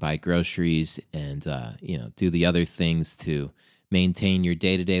bill and buy groceries and do the other things to maintain your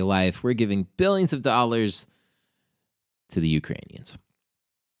day-to-day life. We're giving billions of dollars to the Ukrainians.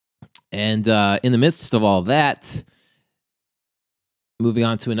 And in the midst of all that, moving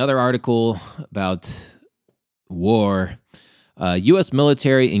on to another article about war, U.S.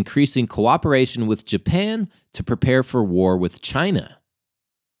 military increasing cooperation with Japan to prepare for war with China.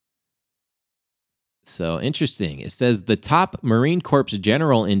 So interesting. It says the top Marine Corps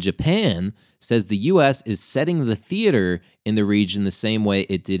general in Japan says the U.S. is setting the theater in the region the same way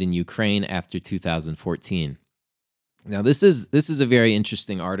it did in Ukraine after 2014. Now, this is a very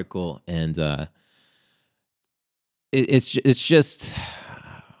interesting article, and it's just,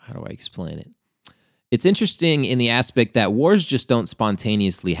 how do I explain it? It's interesting in the aspect that wars just don't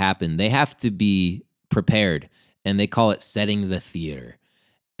spontaneously happen. They have to be prepared, and they call it setting the theater.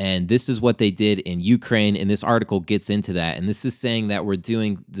 And this is what they did in Ukraine, and this article gets into that. And this is saying that we're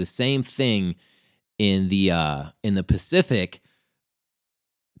doing the same thing in the Pacific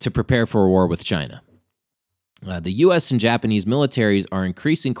to prepare for a war with China. The U.S. and Japanese militaries are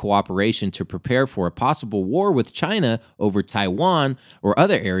increasing cooperation to prepare for a possible war with China over Taiwan or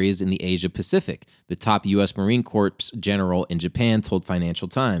other areas in the Asia-Pacific, the top U.S. Marine Corps general in Japan told Financial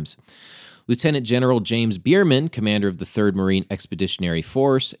Times. Lieutenant General James Bierman, commander of the 3rd Marine Expeditionary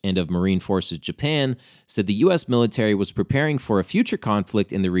Force and of Marine Forces Japan, said the U.S. military was preparing for a future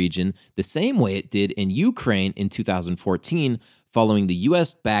conflict in the region the same way it did in Ukraine in 2014, following the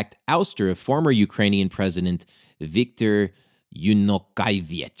U.S.-backed ouster of former Ukrainian President Viktor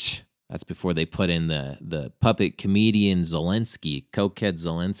Yanukovych. That's before they put in the puppet comedian Zelensky, cokehead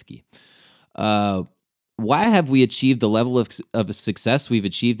Zelensky. Why have we achieved the level of success we've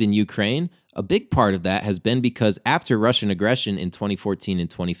achieved in Ukraine? A big part of that has been because after Russian aggression in 2014 and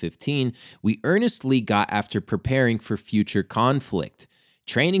 2015, we earnestly got after preparing for future conflict,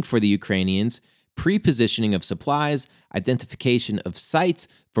 training for the Ukrainians, pre-positioning of supplies, identification of sites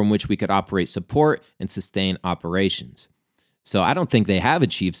from which we could operate support and sustain operations. So I don't think they have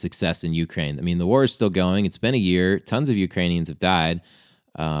achieved success in Ukraine. I mean, the war is still going. It's been a year. Tons of Ukrainians have died.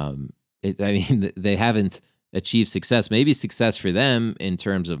 They haven't achieved success. Maybe success for them in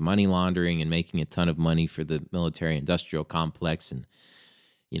terms of money laundering and making a ton of money for the military-industrial complex and,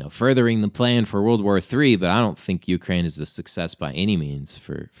 furthering the plan for World War III. But I don't think Ukraine is a success by any means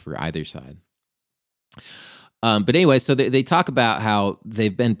for either side. But anyway, so they talk about how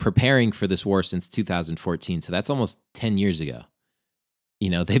they've been preparing for this war since 2014. So that's almost 10 years ago.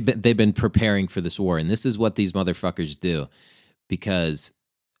 They've been preparing for this war, and this is what these motherfuckers do because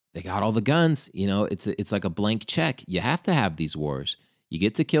they got all the guns. It's like a blank check. You have to have these wars. You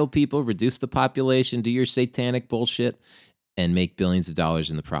get to kill people, reduce the population, do your satanic bullshit, and make billions of dollars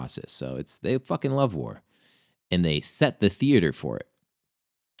in the process. So they fucking love war, and they set the theater for it.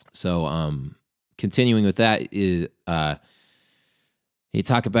 So, continuing with that, you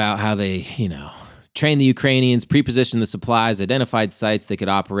talk about how they, train the Ukrainians, pre-position the supplies, identified sites they could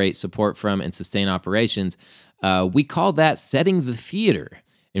operate, support from, and sustain operations. We call that setting the theater.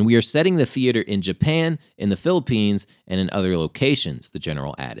 And we are setting the theater in Japan, in the Philippines, and in other locations, the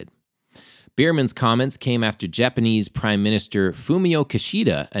general added. Bierman's comments came after Japanese Prime Minister Fumio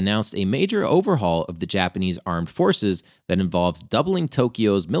Kishida announced a major overhaul of the Japanese armed forces that involves doubling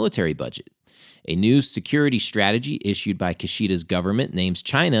Tokyo's military budget. A new security strategy issued by Kishida's government names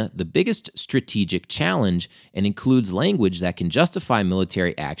China the biggest strategic challenge and includes language that can justify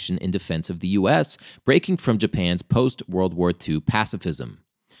military action in defense of the U.S., breaking from Japan's post-World War II pacifism.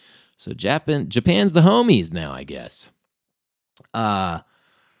 So Japan's the homies now, I guess. The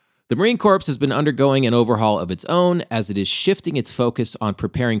Marine Corps has been undergoing an overhaul of its own as it is shifting its focus on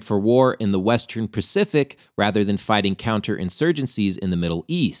preparing for war in the Western Pacific rather than fighting counterinsurgencies in the Middle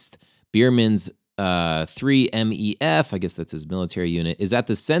East. Bierman's 3MEF, I guess that's his military unit, is at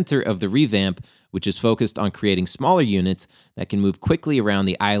the center of the revamp, which is focused on creating smaller units that can move quickly around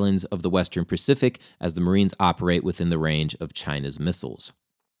the islands of the Western Pacific as the Marines operate within the range of China's missiles.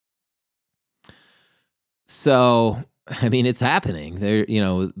 So, I mean, it's happening.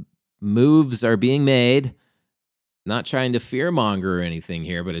 Moves are being made. Not trying to fearmonger or anything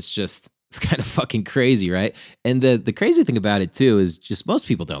here, but it's kind of fucking crazy, right? And the crazy thing about it too is just most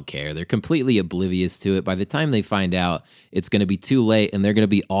people don't care. They're completely oblivious to it. By the time they find out, it's going to be too late and they're going to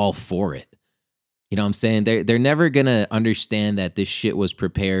be all for it. You know what I'm saying? They're never going to understand that this shit was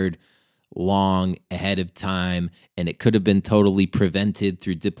prepared long ahead of time and it could have been totally prevented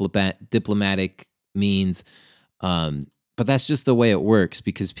through diplomatic means. But that's just the way it works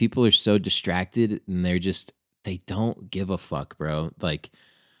because people are so distracted and they don't give a fuck, bro. Like,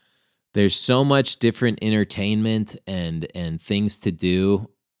 there's so much different entertainment and things to do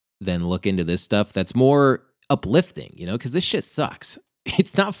than look into this stuff that's more uplifting, because this shit sucks.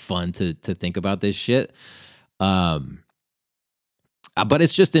 It's not fun to think about this shit. But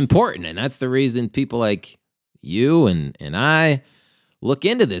it's just important. And that's the reason people like you and I look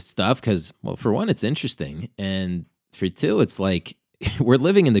into this stuff because, well, for one, it's interesting. And for two, it's like we're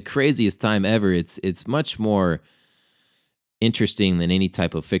living in the craziest time ever. It's much more interesting than any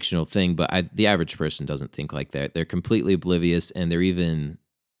type of fictional thing, but the average person doesn't think like that. They're completely oblivious, and they're even,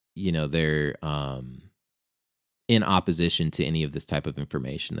 they're in opposition to any of this type of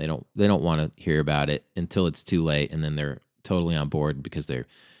information. They don't want to hear about it until it's too late, and then they're totally on board because they're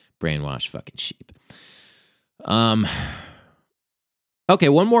brainwashed fucking sheep. Okay,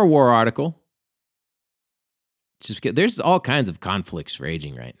 one more war article. There's all kinds of conflicts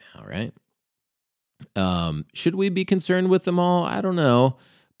raging right now, right? Should we be concerned with them all? I don't know.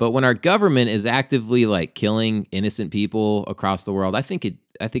 But when our government is actively like killing innocent people across the world, I think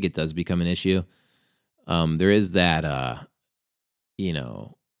it does become an issue. There is that,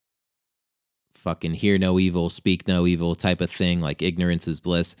 fucking hear no evil, speak no evil type of thing, like ignorance is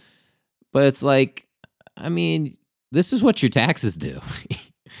bliss. But it's like, I mean, this is what your taxes do.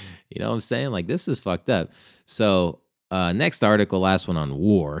 You know what I'm saying? Like, this is fucked up. So, next article, last one on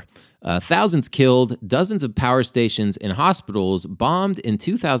war. Thousands killed, dozens of power stations and hospitals bombed in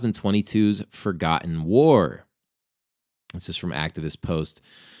 2022's Forgotten War. This is from Activist Post,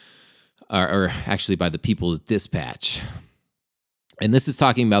 or actually by the People's Dispatch. And this is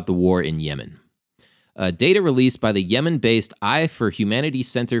talking about the war in Yemen. Data released by the Yemen-based Eye for Humanity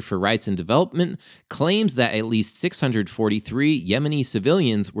Center for Rights and Development claims that at least 643 Yemeni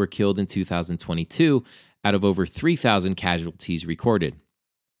civilians were killed in 2022 out of over 3,000 casualties recorded.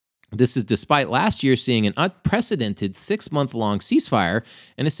 This is despite last year seeing an unprecedented 6-month-long ceasefire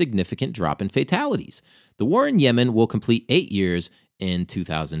and a significant drop in fatalities. The war in Yemen will complete 8 years in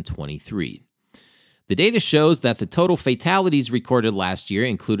 2023. The data shows that the total fatalities recorded last year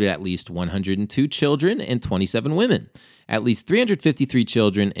included at least 102 children and 27 women. At least 353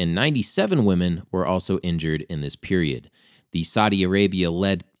 children and 97 women were also injured in this period. The Saudi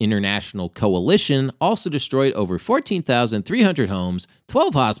Arabia-led international coalition also destroyed over 14,300 homes,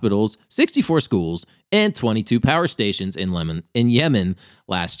 12 hospitals, 64 schools, and 22 power stations in Yemen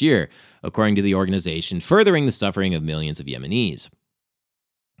last year, according to the organization, furthering the suffering of millions of Yemenis.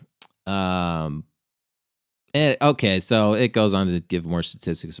 Okay, so it goes on to give more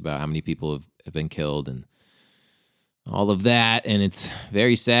statistics about how many people have been killed and all of that, and it's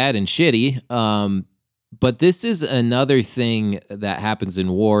very sad and shitty. But this is another thing that happens in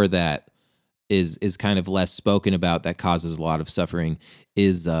war that is kind of less spoken about that causes a lot of suffering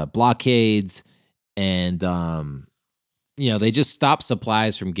is blockades and they just stop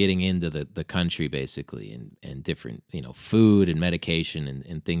supplies from getting into the country basically and different food and medication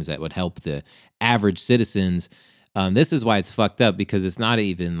and things that would help the average citizens. This is why it's fucked up because it's not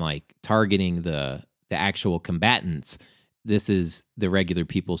even like targeting the actual combatants. This is the regular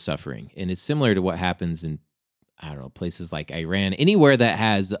people suffering. And it's similar to what happens in, places like Iran, anywhere that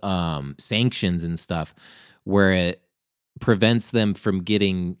has sanctions and stuff where it prevents them from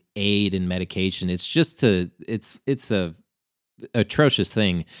getting aid and medication. It's just it's a atrocious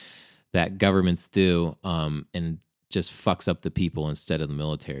thing that governments do and just fucks up the people instead of the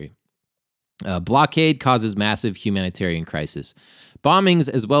military. Blockade causes massive humanitarian crisis. Bombings,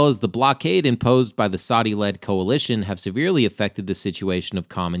 as well as the blockade imposed by the Saudi-led coalition, have severely affected the situation of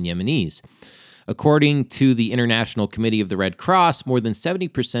common Yemenis. According to the International Committee of the Red Cross, more than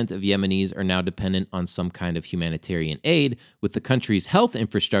 70% of Yemenis are now dependent on some kind of humanitarian aid, with the country's health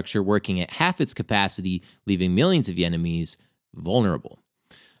infrastructure working at half its capacity, leaving millions of Yemenis vulnerable.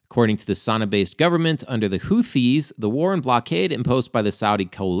 According to the Sanaa-based government, under the Houthis, the war and blockade imposed by the Saudi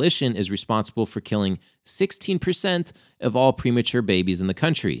coalition is responsible for killing 16% of all premature babies in the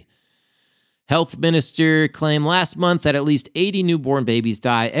country. Health minister claimed last month that at least 80 newborn babies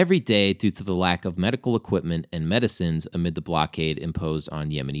die every day due to the lack of medical equipment and medicines amid the blockade imposed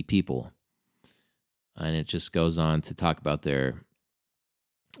on Yemeni people. And it just goes on to talk about their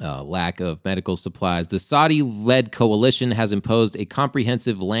lack of medical supplies. The Saudi-led coalition has imposed a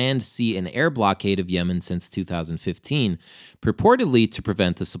comprehensive land, sea, and air blockade of Yemen since 2015, purportedly to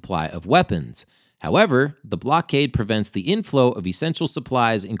prevent the supply of weapons. However, the blockade prevents the inflow of essential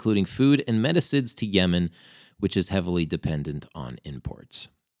supplies, including food and medicines, to Yemen, which is heavily dependent on imports.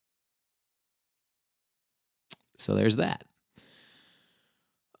 So there's that.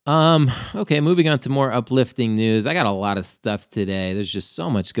 Okay, moving on to more uplifting news. I got a lot of stuff today. There's just so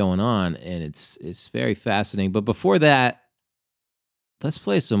much going on, and it's very fascinating. But before that, let's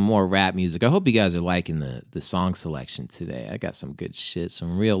play some more rap music. I hope you guys are liking the song selection today. I got some good shit,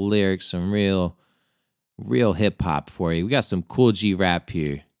 some real lyrics, some real hip-hop for you. We got some Cool G rap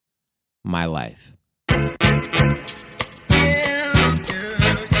here. My Life. My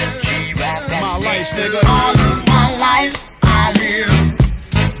life, nigga. All of my life I live.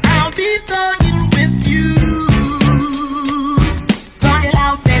 I'll be thugging with you. Thug it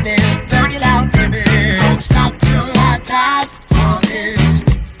out, baby. Thug it out, baby. Don't stop till I die for this.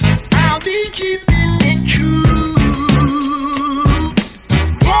 I'll be keeping it true.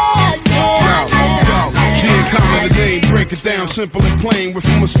 Common the game, break it down simple and plain. We're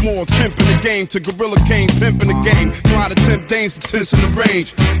from a small chimp in the game to Gorilla King, pimp in the game. Know how to tempt dames to tense in the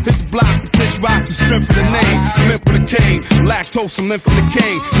range. Hit the block, the pitch box, and strength for the name. Limp with a cane, lactose and lymph in the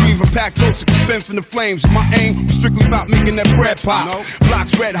cane. You even pack toast and spin from the flames. My aim was strictly about making that bread pop.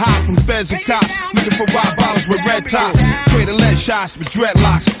 Blocks red hot from beds and cops. Looking for rock bottles with red tops. Trading lead shots with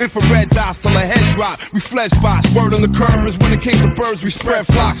dreadlocks. Infrared dots till a head drop. We fled spots. Word on the curve is when it came to birds, we spread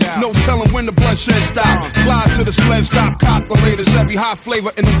flocks. No telling when the bloodshed stopped. To the sled stop, cop the latest. Every hot flavor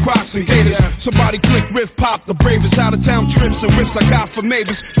in them Crocs and Gators. Somebody click, riff, pop the bravest. Out of town trips and whips I got for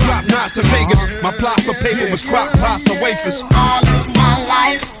Mavis. Drop knots in Vegas. My plot for paper was crock pots and wafers. All of my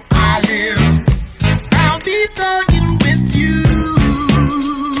life I live. I'll be thugging with you.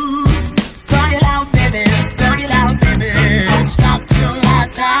 Thug it out, baby. Thug it out, baby. Don't stop till I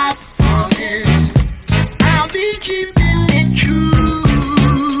die for this. I'll be keeping it true.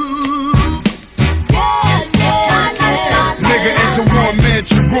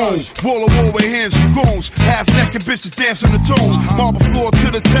 Mansion room, wall to wall with hands and goons. Half naked bitches dancing the tunes. Marble floor to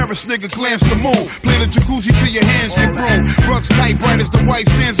the terrace, nigga glance the moon. Play the jacuzzi till your hands get broom. Rugs tight, bright as the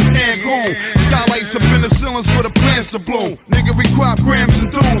white sands of Cancun. Skylights up in the ceilings for the plants to bloom. Nigga, we crop grams and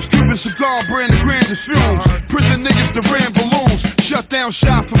dunes. Cuban cigar brand the grandest fumes. Prison niggas that ran balloons. Shut down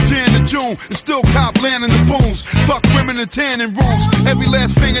shop from Jan to June. And still cop land in the booms. Fuck women in tanning rooms. Every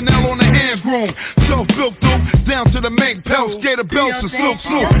last fingernail on the hand groom. Self-built dude, down to the make pelts. Gator belts and silk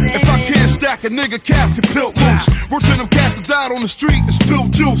suit. If I can't stack a nigga, cap can pilt loose. Work to them cats that died on the street and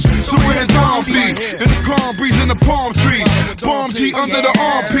spilled juice. So where the dawn be? In the calm breeze in the palm trees. Bomb G under the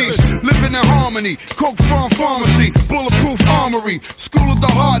armpiece. Living in harmony. Coke farm pharmacy. Bulletproof armory. School of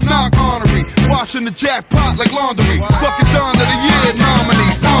the hard knock honorary. Washing the jackpot like laundry. Fucking Dawn of the Year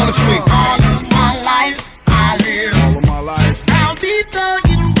nominee. Honestly. All of my life I live. All of my life. I'll be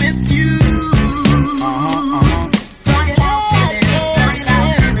thugging with you. Thug it out, baby. Thug it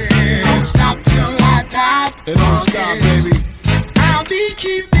out, baby. Don't stop till I die. It don't stop, baby. I'll be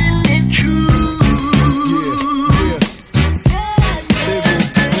keeping it true.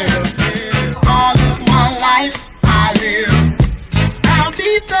 All of my life I live. I'll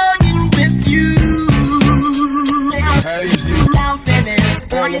be thugging with you. Out, baby.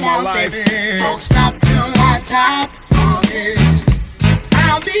 Thug it out, baby. Don't stop till I die for this.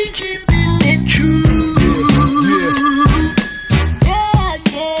 I'll be keeping it true.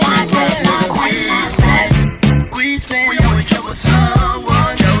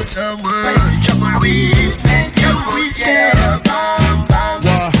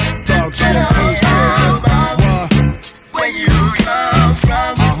 Where you come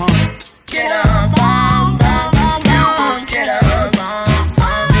from? Get a bomb, bomb, bomb, bomb. Get a bomb,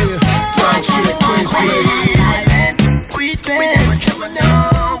 bomb. Queens, baby. We never kill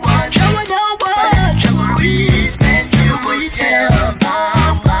no one.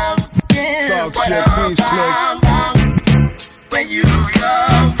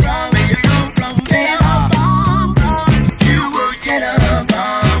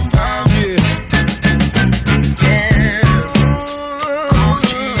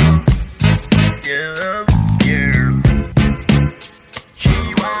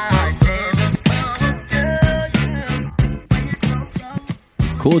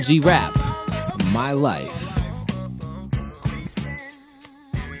 Kool G Rap, My Life.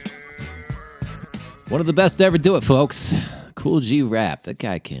 One of the best to ever do it, folks. Kool G Rap. That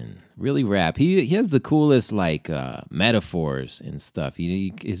guy can really rap. He has the coolest metaphors and stuff.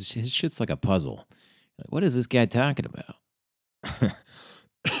 His shit's like a puzzle. Like, what is this guy talking about?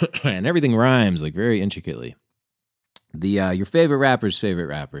 And everything rhymes like very intricately. Your favorite rapper's favorite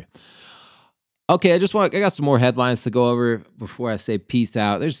rapper. Okay, I got some more headlines to go over before I say peace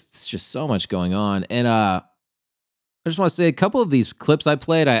out. There's just so much going on. And I just want to say a couple of these clips I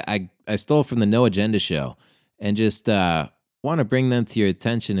played, I stole from the No Agenda show. And just want to bring them to your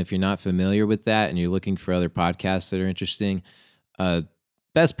attention if you're not familiar with that and you're looking for other podcasts that are interesting.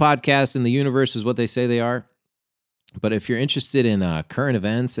 Best podcast in the universe is what they say they are. But if you're interested in current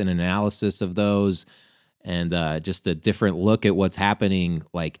events and analysis of those, and just a different look at what's happening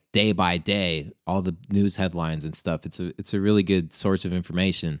like day by day, all the news headlines and stuff, it's a really good source of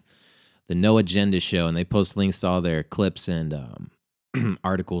information. The No Agenda show, and they post links to all their clips and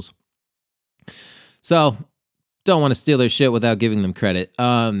articles. So don't want to steal their shit without giving them credit.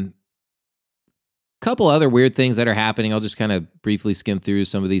 Couple other weird things that are happening. I'll just kind of briefly skim through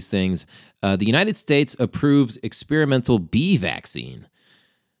some of these things. The United States approves experimental bee vaccine.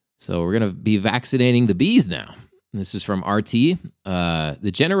 So we're going to be vaccinating the bees now. This is from RT. The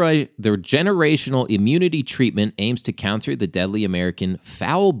generational immunity treatment aims to counter the deadly American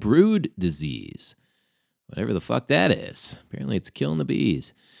foul brood disease. Whatever the fuck that is. Apparently it's killing the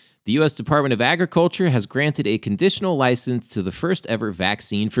bees. The U.S. Department of Agriculture has granted a conditional license to the first ever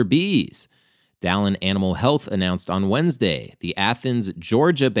vaccine for bees. Dallin Animal Health announced on Wednesday the Athens,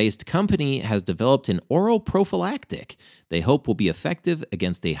 Georgia-based company has developed an oral prophylactic they hope will be effective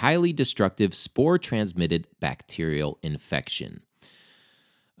against a highly destructive spore-transmitted bacterial infection.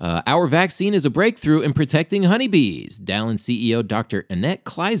 Our vaccine is a breakthrough in protecting honeybees, Dallin CEO Dr. Annette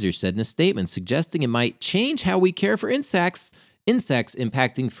Kleiser said in a statement, suggesting it might change how we care for insects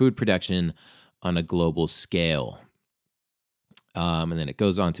impacting food production on a global scale. And then it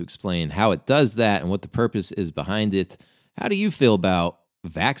goes on to explain how it does that and what the purpose is behind it. How do you feel about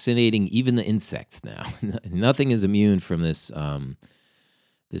vaccinating even the insects now? Nothing is immune from this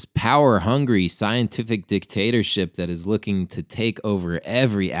this power-hungry scientific dictatorship that is looking to take over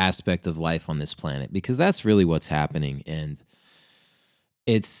every aspect of life on this planet, because that's really what's happening. And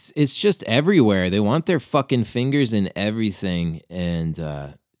it's just everywhere. They want their fucking fingers in everything, and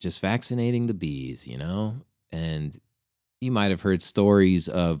just vaccinating the bees, you know? And you might have heard stories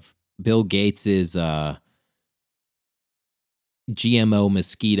of Bill Gates's GMO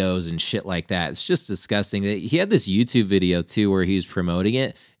mosquitoes and shit like that. It's just disgusting. He had this YouTube video too where he was promoting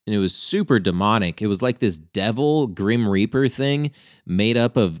it, and it was super demonic. It was like this devil Grim Reaper thing made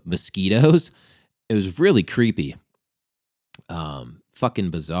up of mosquitoes. It was really creepy. Fucking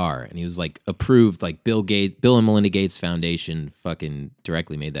bizarre. And he was like approved, like Bill and Melinda Gates Foundation fucking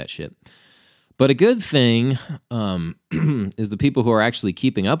directly made that shit. But a good thing is the people who are actually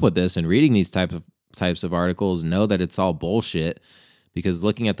keeping up with this and reading these types of articles know that it's all bullshit, because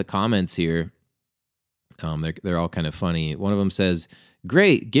looking at the comments here, they're all kind of funny. One of them says,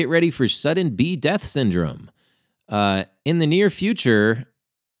 "Great, get ready for sudden bee death syndrome. In the near future,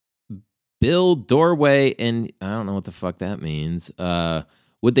 build doorway," and I don't know what the fuck that means.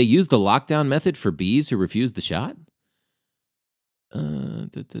 Would they use the lockdown method for bees who refuse the shot?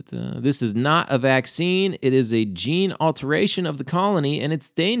 This is not a vaccine. It is a gene alteration of the colony, and it's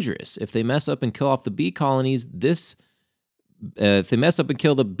dangerous. If they mess up and kill off the bee colonies, if they mess up and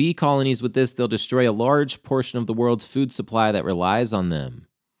kill the bee colonies with this, they'll destroy a large portion of the world's food supply that relies on them.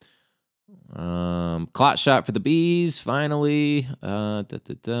 Clot shot for the bees. Finally,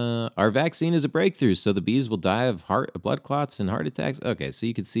 our vaccine is a breakthrough, so the bees will die of blood clots and heart attacks. Okay, so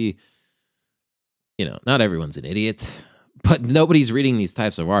you can see, not everyone's an idiot. But nobody's reading these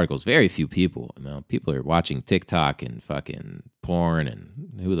types of articles. Very few people. People are watching TikTok and fucking porn,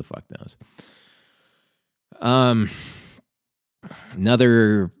 and who the fuck knows.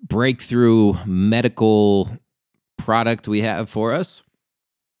 Another breakthrough medical product we have for us.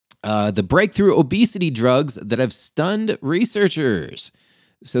 The breakthrough obesity drugs that have stunned researchers.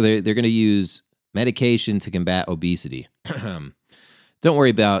 So they're going to use medication to combat obesity. Don't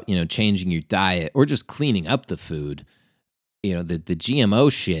worry about, changing your diet or just cleaning up the food. The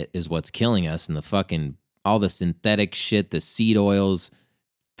GMO shit is what's killing us, and the fucking, all the synthetic shit, the seed oils,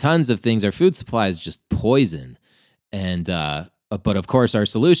 tons of things. Our food supply is just poison. And, but of course our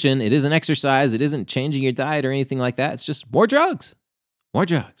solution, it isn't exercise. It isn't changing your diet or anything like that. It's just more drugs.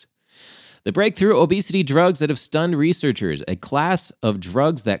 The breakthrough obesity drugs that have stunned researchers, a class of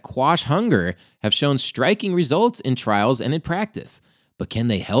drugs that quash hunger, have shown striking results in trials and in practice. but can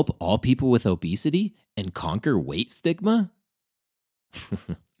they help all people with obesity and conquer weight stigma?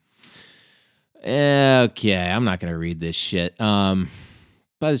 Okay, I'm not going to read this shit. But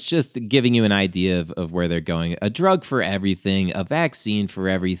it's just giving you an idea of where they're going. A drug for everything, a vaccine for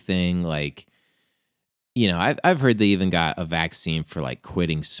everything. Like, you know, I've heard they even got a vaccine for like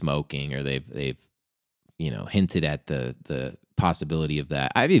quitting smoking, or they've hinted at the possibility of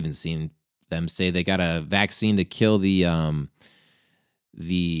that. I've even seen them say they got a vaccine to kill the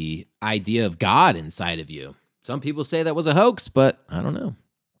idea of God inside of you. Some people say that was a hoax, but I don't know.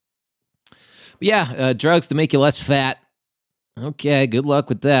 But yeah, drugs to make you less fat. Okay, good luck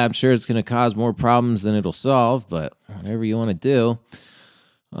with that. I'm sure it's going to cause more problems than it'll solve, but whatever you want to do.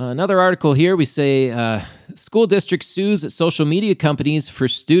 Another article here, we say school district sues social media companies for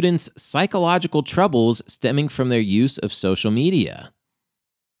students' psychological troubles stemming from their use of social media.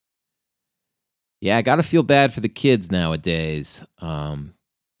 Yeah, I got to feel bad for the kids nowadays.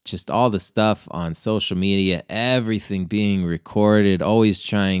 Just all the stuff on social media, everything being recorded, always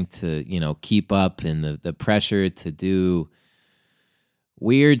trying to, keep up, and the pressure to do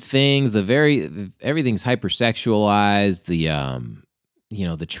weird things. Everything's hypersexualized.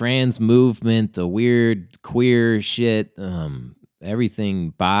 The trans movement, the weird queer shit, everything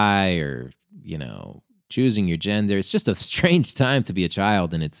bi or, choosing your gender. It's just a strange time to be a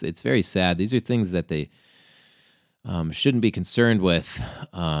child, and it's very sad. These are things that they shouldn't be concerned with.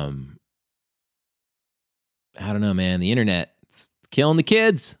 I don't know, man. The internet, it's killing the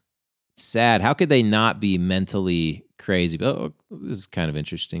kids. It's sad. How could they not be mentally crazy? Oh, this is kind of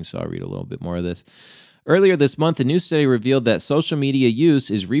interesting, so I'll read a little bit more of this. Earlier this month, a new study revealed that social media use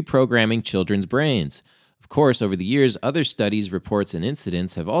is reprogramming children's brains. Of course, over the years, other studies, reports, and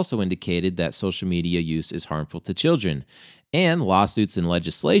incidents have also indicated that social media use is harmful to children, and lawsuits and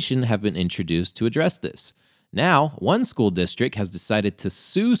legislation have been introduced to address this. Now, one school district has decided to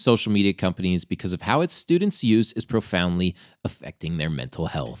sue social media companies because of how its students' use is profoundly affecting their mental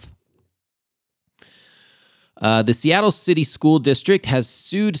health. The Seattle City School District has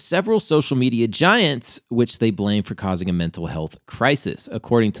sued several social media giants, which they blame for causing a mental health crisis.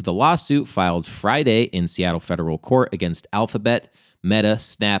 According to the lawsuit filed Friday in Seattle federal court against Alphabet, Meta,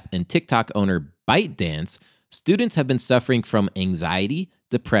 Snap, and TikTok owner ByteDance, students have been suffering from anxiety,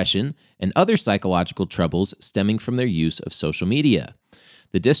 depression, and other psychological troubles stemming from their use of social media.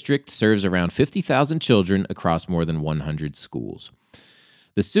 The district serves around 50,000 children across more than 100 schools.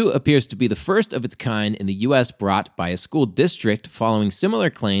 The suit appears to be the first of its kind in the U.S. brought by a school district, following similar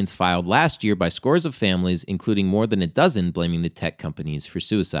claims filed last year by scores of families, including more than a dozen blaming the tech companies for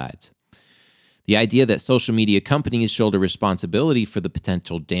suicides. The idea that social media companies shoulder responsibility for the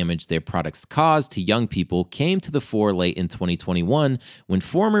potential damage their products cause to young people came to the fore late in 2021 when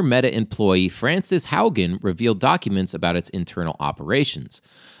former Meta employee Frances Haugen revealed documents about its internal operations.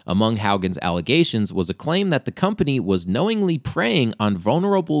 Among Haugen's allegations was a claim that the company was knowingly preying on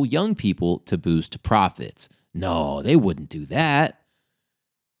vulnerable young people to boost profits. No, they wouldn't do that.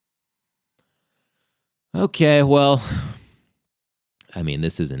 Okay, well, I mean,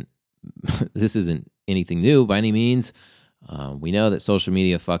 this isn't anything new by any means. We know that social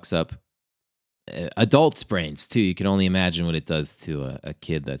media fucks up adults' brains too. You can only imagine what it does to a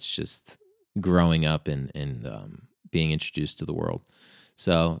kid that's just growing up and being introduced to the world.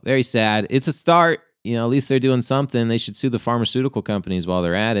 So very sad. It's a start. At least they're doing something. They should sue the pharmaceutical companies while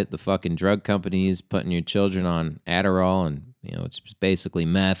they're at it. The fucking drug companies putting your children on Adderall, and it's basically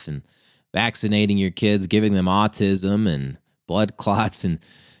meth, and vaccinating your kids, giving them autism and blood clots, and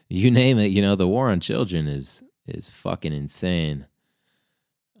you name it. The war on children is fucking insane.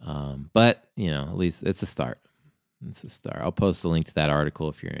 But at least it's a start. It's a start. I'll post a link to that article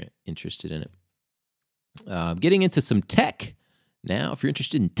if you're interested in it. Getting into some tech now. If you're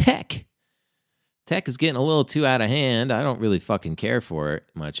interested in tech is getting a little too out of hand. I don't really fucking care for it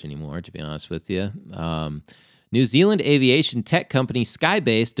much anymore, to be honest with you. New Zealand aviation tech company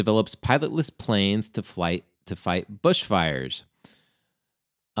Skybase develops pilotless planes to fight bushfires.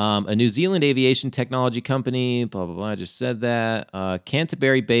 A New Zealand aviation technology company, blah, blah, blah, I just said that.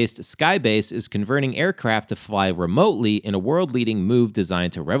 Canterbury-based Skybase is converting aircraft to fly remotely in a world-leading move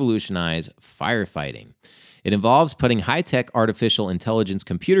designed to revolutionize firefighting. It involves putting high-tech artificial intelligence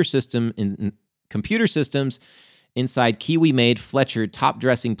computer systems inside Kiwi-made Fletcher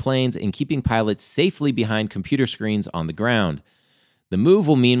top-dressing planes and keeping pilots safely behind computer screens on the ground. The move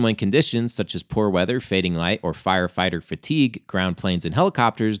will mean when conditions such as poor weather, fading light, or firefighter fatigue ground planes and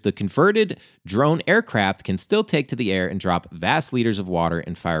helicopters, the converted drone aircraft can still take to the air and drop vast liters of water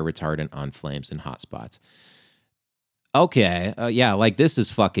and fire retardant on flames and hotspots. Okay, this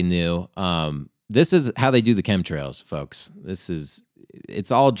is fucking new. This is how they do the chemtrails, folks. This is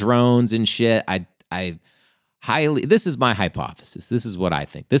it's all drones and shit. This is my hypothesis. This is what I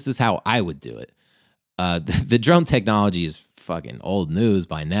think. This is how I would do it. The drone technology is fucking old news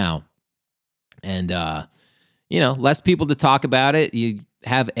by now. And, less people to talk about it. You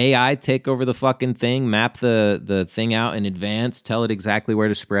have AI take over the fucking thing, map the thing out in advance, tell it exactly where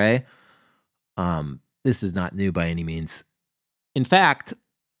to spray. This is not new by any means. In fact,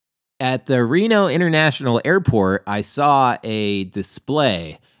 at the Reno International Airport, I saw a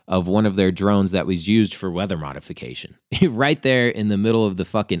display of one of their drones that was used for weather modification right there in the middle of the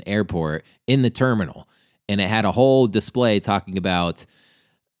fucking airport in the terminal. And it had a whole display talking about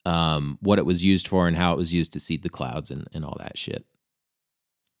what it was used for and how it was used to seed the clouds and all that shit.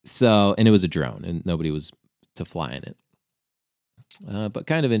 So, and it was a drone and nobody was to fly in it. But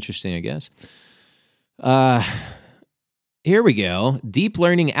kind of interesting, I guess. Here we go. Deep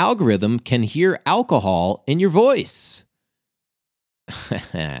learning algorithm can hear alcohol in your voice.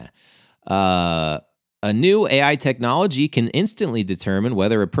 A new AI technology can instantly determine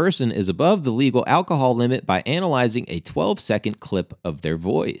whether a person is above the legal alcohol limit by analyzing a 12-second clip of their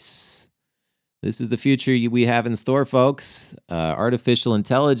voice. This is the future we have in store, folks. Artificial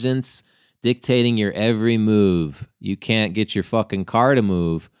intelligence dictating your every move. You can't get your fucking car to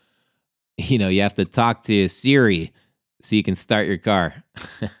move. You have to talk to Siri so you can start your car.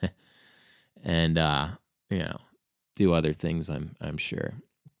 And, do other things, I'm sure.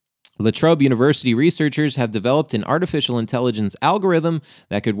 La Trobe University researchers have developed an artificial intelligence algorithm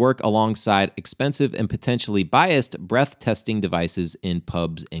that could work alongside expensive and potentially biased breath testing devices in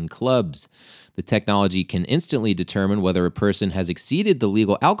pubs and clubs. The technology can instantly determine whether a person has exceeded the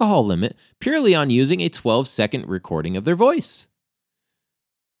legal alcohol limit purely on using a 12-second recording of their voice.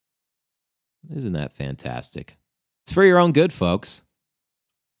 Isn't that fantastic? It's for your own good, folks.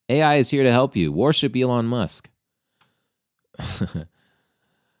 AI is here to help you. Worship Elon Musk.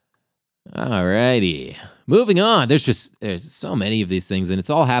 Alrighty. Moving on. There's so many of these things, and it's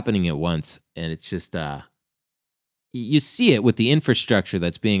all happening at once. And it's just, you see it with the infrastructure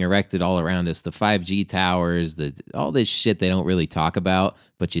that's being erected all around us, the 5G towers, all this shit they don't really talk about,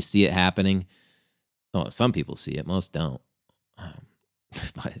 but you see it happening. Oh, some people see it, most don't.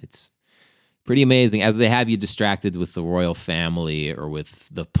 But it's pretty amazing as they have you distracted with the royal family or with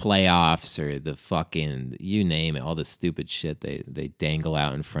the playoffs or the fucking, you name it, all the stupid shit they dangle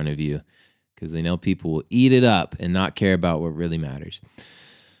out in front of you because they know people will eat it up and not care about what really matters.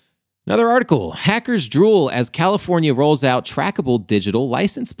 Another article, hackers drool as California rolls out trackable digital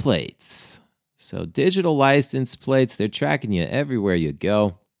license plates. So digital license plates, they're tracking you everywhere you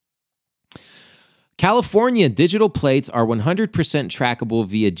go. California digital plates are 100% trackable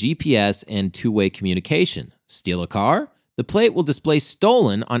via GPS and two-way communication. Steal a car? The plate will display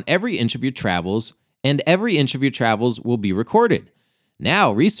stolen on every inch of your travels, and every inch of your travels will be recorded.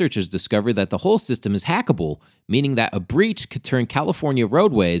 Now, researchers discovered that the whole system is hackable, meaning that a breach could turn California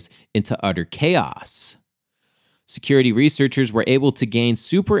roadways into utter chaos. Security researchers were able to gain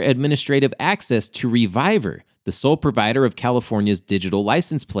super administrative access to Reviver, the sole provider of California's digital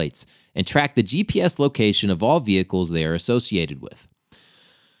license plates, and track the GPS location of all vehicles they are associated with.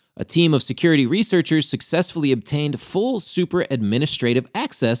 A team of security researchers successfully obtained full super administrative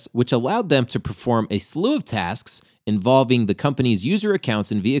access, which allowed them to perform a slew of tasks involving the company's user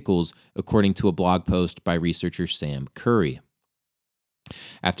accounts and vehicles, according to a blog post by researcher Sam Curry.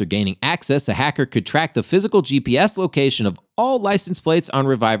 After gaining access, a hacker could track the physical GPS location of all license plates on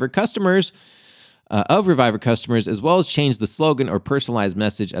Reviver customers, as well as change the slogan or personalized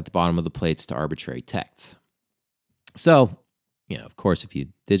message at the bottom of the plates to arbitrary texts. So, of course, if you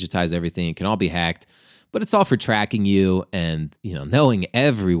digitize everything, it can all be hacked, but it's all for tracking you and, knowing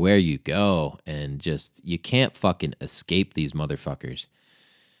everywhere you go, and just, you can't fucking escape these motherfuckers.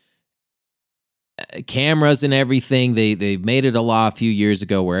 Cameras and everything, they made it a law a few years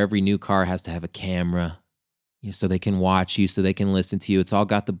ago where every new car has to have a camera. So they can watch you, so they can listen to you. It's all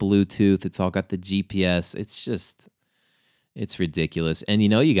got the Bluetooth. It's all got the GPS. It's ridiculous. And you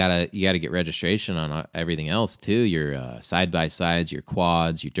gotta get registration on everything else too. Your side-by-sides, your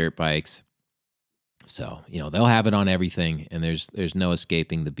quads, your dirt bikes. So, they'll have it on everything, and there's no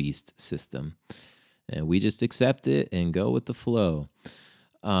escaping the beast system. And we just accept it and go with the flow.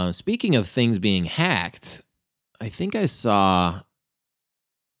 Speaking of things being hacked, I think I saw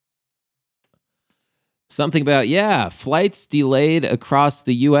something about, flights delayed across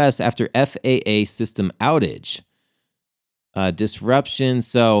the U.S. after FAA system outage. Disruption.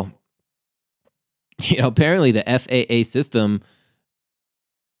 So, apparently the FAA system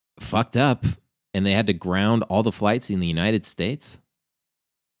fucked up and they had to ground all the flights in the United States.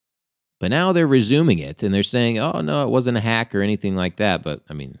 But now they're resuming it, and they're saying, oh, no, it wasn't a hack or anything like that. But,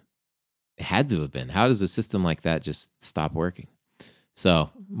 I mean, it had to have been. How does a system like that just stop working?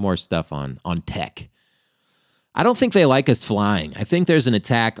 So, more stuff on tech. I don't think they like us flying. I think there's an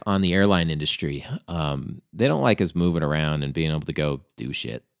attack on the airline industry. They don't like us moving around and being able to go do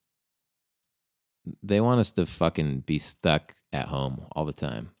shit. They want us to fucking be stuck at home all the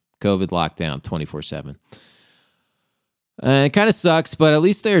time. COVID lockdown 24/7. It kind of sucks, but at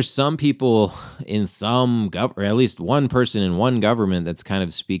least there's some people in some or at least one person in one government that's kind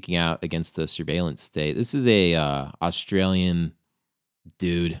of speaking out against the surveillance state. This is a Australian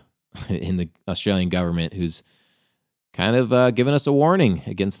dude in the Australian government who's kind of given us a warning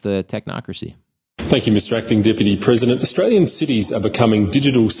against the technocracy. Thank you, Mr. Acting Deputy President. Australian cities are becoming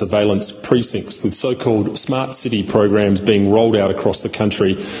digital surveillance precincts with so-called smart city programs being rolled out across the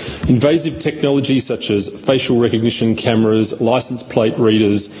country. Invasive technology such as facial recognition cameras, licence plate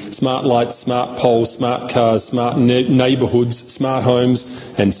readers, smart lights, smart poles, smart cars, smart neighbourhoods, smart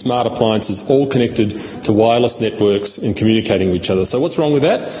homes and smart appliances, all connected to wireless networks and communicating with each other. So what's wrong with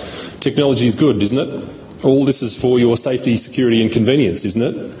that? Technology is good, isn't it? All this is for your safety, security and convenience, isn't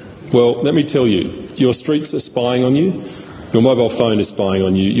it? Well, let me tell you, your streets are spying on you, your mobile phone is spying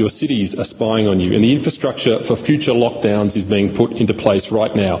on you, your cities are spying on you, and the infrastructure for future lockdowns is being put into place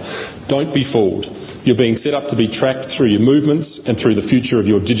right now. Don't be fooled. You're being set up to be tracked through your movements and through the future of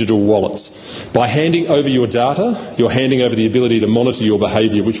your digital wallets. By handing over your data, you're handing over the ability to monitor your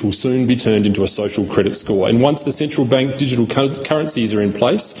behaviour, which will soon be turned into a social credit score. And once the central bank digital currencies are in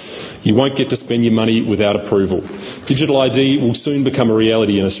place, you won't get to spend your money without approval. Digital ID will soon become a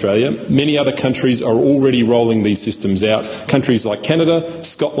reality in Australia. Many other countries are already rolling these systems out, countries like Canada,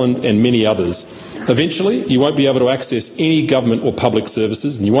 Scotland and many others. Eventually, you won't be able to access any government or public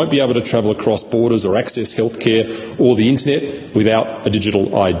services, and you won't be able to travel across borders or access healthcare or the internet without a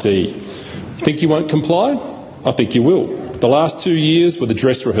digital ID. Think you won't comply? I think you will. The last 2 years were the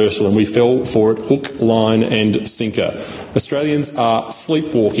dress rehearsal and we fell for it hook, line and sinker. Australians are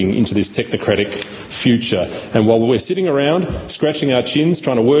sleepwalking into this technocratic future. And while we're sitting around scratching our chins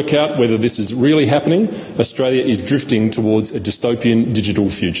trying to work out whether this is really happening, Australia is drifting towards a dystopian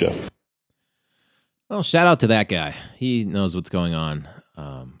digital future. Well, shout out to that guy. He knows what's going on.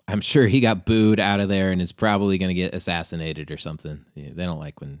 I'm sure he got booed out of there and is probably going to get assassinated or something. Yeah, they don't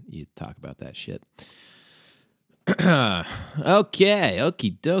like when you talk about that shit. Okay,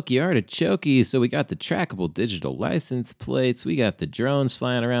 okie dokie, artichoke. So we got the trackable digital license plates. We got the drones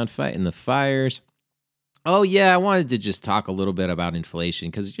flying around fighting the fires. Oh yeah, I wanted to just talk a little bit about inflation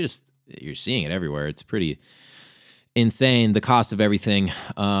because you're seeing it everywhere. It's pretty insane, the cost of everything.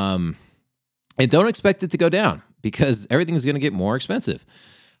 And don't expect it to go down because everything's going to get more expensive.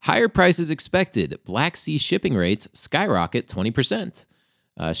 Higher prices expected. Black Sea shipping rates skyrocket 20%.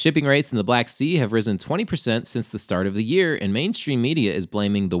 Shipping rates in the Black Sea have risen 20% since the start of the year, and mainstream media is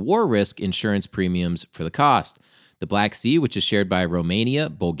blaming the war risk insurance premiums for the cost. The Black Sea, which is shared by Romania,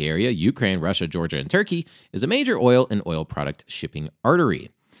 Bulgaria, Ukraine, Russia, Georgia, and Turkey, is a major oil and oil product shipping artery.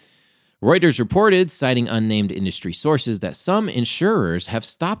 Reuters reported, citing unnamed industry sources, that some insurers have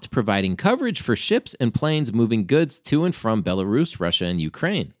stopped providing coverage for ships and planes moving goods to and from Belarus, Russia, and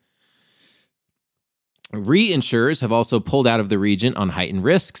Ukraine. Reinsurers have also pulled out of the region on heightened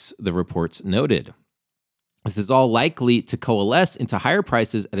risks, the reports noted. This is all likely to coalesce into higher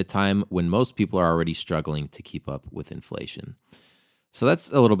prices at a time when most people are already struggling to keep up with inflation. So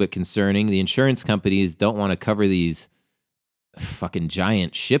that's a little bit concerning. The insurance companies don't want to cover these fucking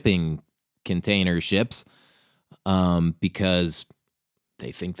giant shipping container ships because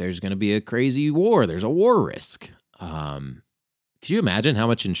they think there's going to be a crazy war. There's a war risk. Could you imagine how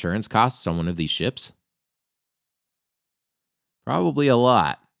much insurance costs on one of these ships? Probably a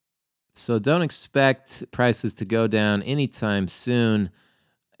lot. So don't expect prices to go down anytime soon.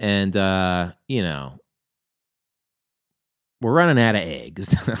 And, we're running out of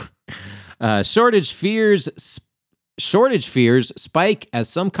eggs. Shortage fears spike as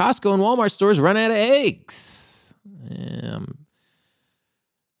some Costco and Walmart stores run out of eggs.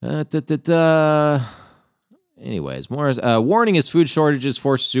 Anyways, more warning as food shortages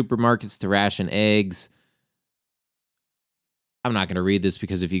force supermarkets to ration eggs. I'm not going to read this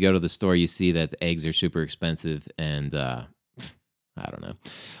because if you go to the store, you see that the eggs are super expensive, and I don't know.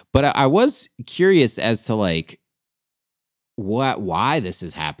 But I was curious as to why this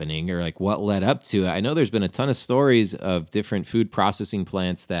is happening or what led up to it. I know there's been a ton of stories of different food processing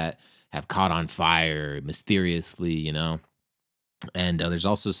plants that have caught on fire mysteriously, And there's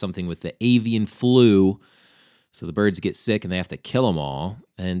also something with the avian flu. So the birds get sick and they have to kill them all.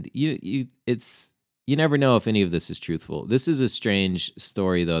 And it's you never know if any of this is truthful. This is a strange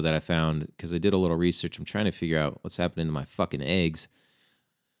story, though, that I found because I did a little research. I'm trying to figure out what's happening to my fucking eggs.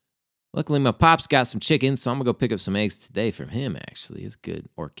 Luckily, my pop's got some chickens, so I'm going to go pick up some eggs today from him, actually. It's good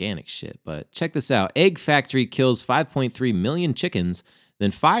organic shit. But check this out. Egg factory kills 5.3 million chickens,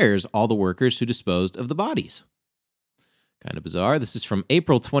 then fires all the workers who disposed of the bodies. Kind of bizarre. This is from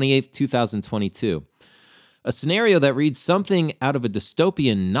April 28th, 2022. A scenario that reads something out of a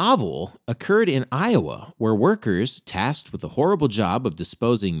dystopian novel occurred in Iowa, where workers tasked with the horrible job of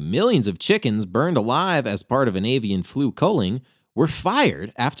disposing millions of chickens burned alive as part of an avian flu culling were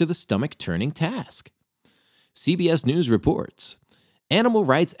fired after the stomach-turning task. CBS News reports, animal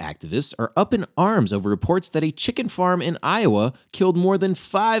rights activists are up in arms over reports that a chicken farm in Iowa killed more than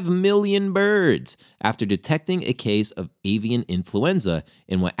 5 million birds after detecting a case of avian influenza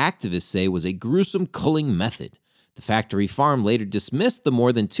in what activists say was a gruesome culling method. The factory farm later dismissed the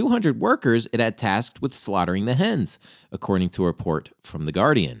more than 200 workers it had tasked with slaughtering the hens, according to a report from The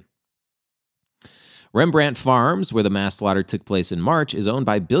Guardian. Rembrandt Farms, where the mass slaughter took place in March, is owned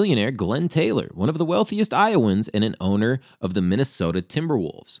by billionaire Glenn Taylor, one of the wealthiest Iowans and an owner of the Minnesota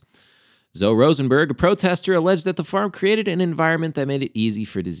Timberwolves. Zoe Rosenberg, a protester, alleged that the farm created an environment that made it easy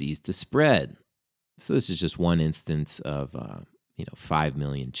for disease to spread. So this is just one instance of, 5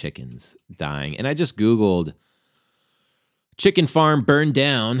 million chickens dying. And I just Googled chicken farm burned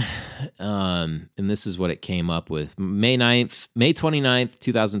down, and this is what it came up with. May 29th,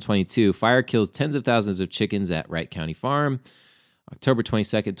 2022, fire kills tens of thousands of chickens at Wright County Farm. October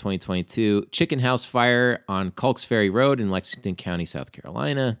 22nd, 2022, chicken house fire on Culks Ferry Road in Lexington County, South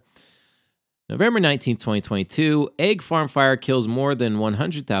Carolina. November 19th, 2022, egg farm fire kills more than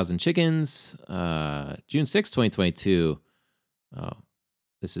 100,000 chickens. June 6th, 2022,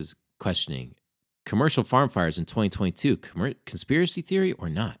 this is questioning. Commercial farm fires in 2022, conspiracy theory or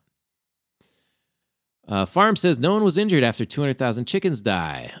not? Farm says no one was injured after 200,000 chickens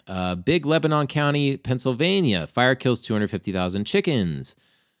die. Big Lebanon County, Pennsylvania, fire kills 250,000 chickens.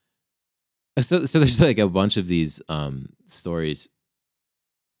 So there's like a bunch of these stories,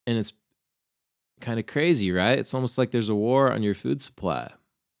 and it's kind of crazy, right? It's almost like there's a war on your food supply.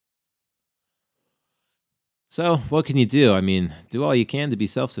 So what can you do? I mean, do all you can to be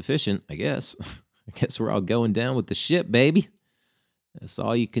self-sufficient, I guess. I guess we're all going down with the ship, baby. That's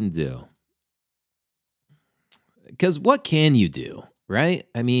all you can do. Because what can you do, right?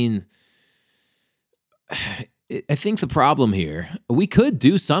 I mean, I think the problem here, we could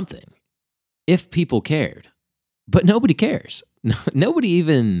do something if people cared, but nobody cares. Nobody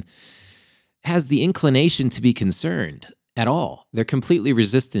even has the inclination to be concerned at all. They're completely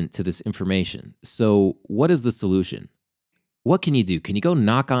resistant to this information. So what is the solution? What can you do? Can you go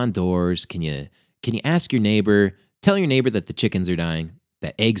knock on doors? Can you ask your neighbor, tell your neighbor that the chickens are dying,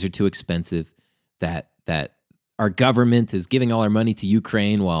 that eggs are too expensive, that our government is giving all our money to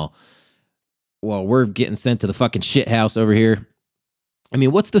Ukraine while we're getting sent to the fucking shit house over here? I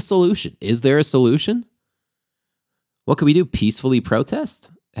mean, what's the solution? Is there a solution? What could we do? Peacefully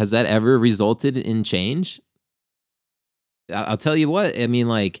protest? Has that ever resulted in change? I'll tell you what, I mean,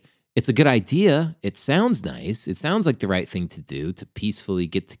 like, it's a good idea. It sounds nice. It sounds like the right thing to do, to peacefully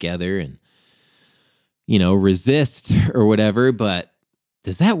get together and, resist or whatever. But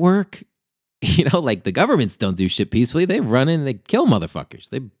does that work? Like the governments don't do shit peacefully. They run in and they kill motherfuckers.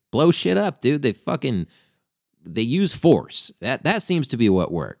 They blow shit up, dude. They use force. That seems to be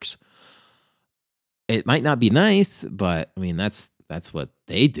what works. It might not be nice, but I mean, that's what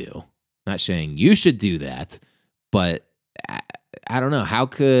they do. I'm not saying you should do that, but I don't know. How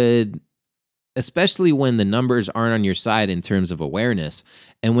could, especially when the numbers aren't on your side in terms of awareness,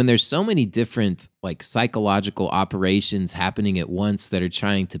 and when there's so many different like psychological operations happening at once that are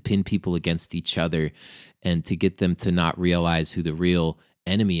trying to pin people against each other and to get them to not realize who the real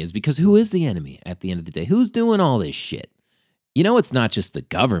enemy is. Because who is the enemy at the end of the day? Who's doing all this shit? It's not just the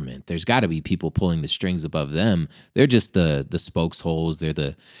government. There's got to be people pulling the strings above them. They're just the spokesholes. They're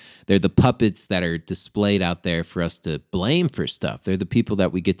the puppets that are displayed out there for us to blame for stuff. They're the people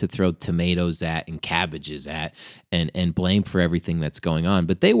that we get to throw tomatoes at and cabbages at and blame for everything that's going on.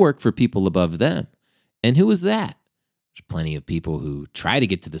 But they work for people above them. And who is that? There's plenty of people who try to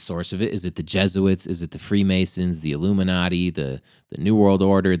get to the source of it. Is it the Jesuits? Is it the Freemasons, the Illuminati, the New World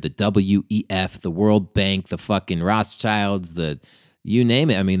Order, the WEF, the World Bank, the fucking Rothschilds, you name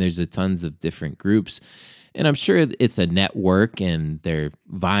it. I mean, there's tons of different groups. And I'm sure it's a network and they're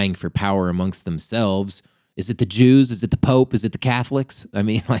vying for power amongst themselves. Is it the Jews? Is it the Pope? Is it the Catholics? I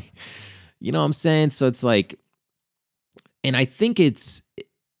mean, like, you know what I'm saying? So it's like, and I think it's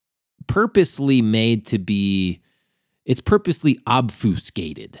purposely made to be, it's purposely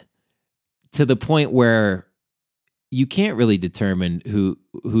obfuscated to the point where you can't really determine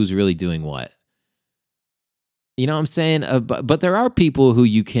who's really doing what. You know what I'm saying? But there are people who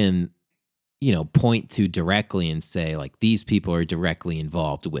you can, point to directly and say, like, these people are directly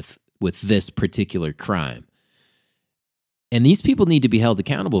involved with this particular crime. And these people need to be held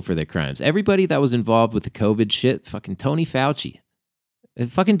accountable for their crimes. Everybody that was involved with the COVID shit, fucking Tony Fauci,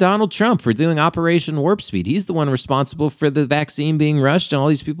 fucking Donald Trump for doing Operation Warp Speed. He's the one responsible for the vaccine being rushed and all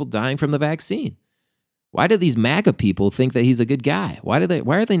these people dying from the vaccine. Why do these MAGA people think that he's a good guy? Why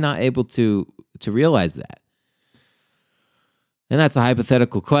are they not able to realize that? And that's a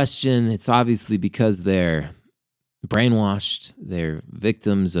hypothetical question. It's obviously because they're brainwashed. They're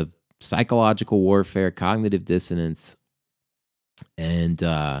victims of psychological warfare, cognitive dissonance. And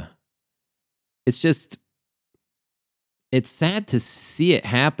it's sad to see it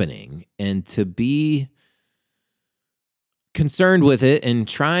happening and to be concerned with it and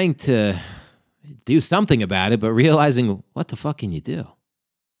trying to do something about it, but realizing, what the fuck can you do?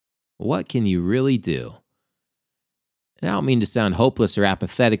 What can you really do? And I don't mean to sound hopeless or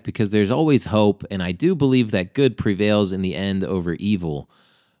apathetic, because there's always hope, and I do believe that good prevails in the end over evil,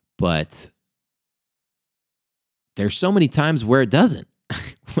 but there's so many times where it doesn't.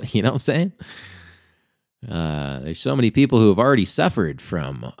 You know what I'm saying? There's so many people who have already suffered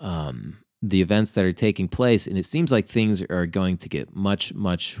from the events that are taking place, and it seems like things are going to get much,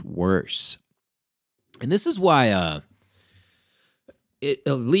 much worse. And this is why it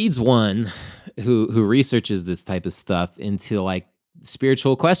leads one who researches this type of stuff into like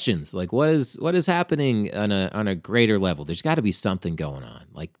spiritual questions, like what is happening on a greater level. There's got to be something going on.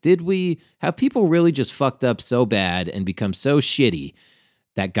 Like, have people really just fucked up so bad and become so shitty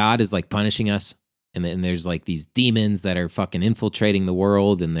that God is like punishing us? And then there's like these demons that are fucking infiltrating the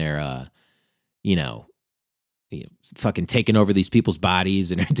world, and they're fucking taking over these people's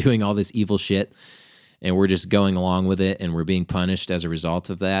bodies and are doing all this evil shit, and we're just going along with it, and we're being punished as a result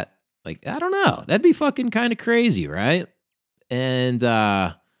of that. Like, I don't know. That'd be fucking kind of crazy, right? And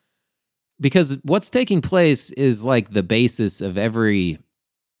because what's taking place is like the basis of every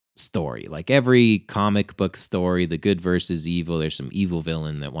story, like every comic book story, the good versus evil. There's some evil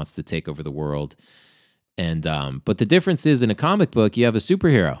villain that wants to take over the world. And but the difference is, in a comic book, you have a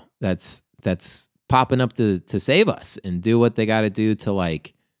superhero that's popping up to save us and do what they got to do to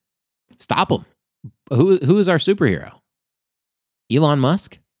like stop them. Who is our superhero? Elon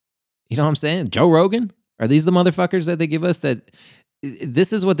Musk? You know what I'm saying? Joe Rogan? Are these the motherfuckers that they give us? That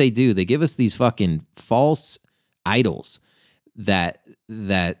this is what they do. They give us these fucking false idols that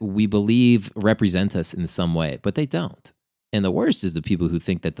we believe represent us in some way, but they don't. And the worst is the people who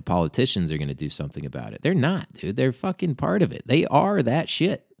think that the politicians are going to do something about it. They're not, dude. They're fucking part of it. They are that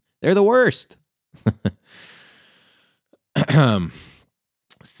shit. They're the worst.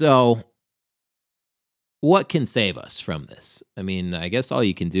 So what can save us from this? I mean, I guess all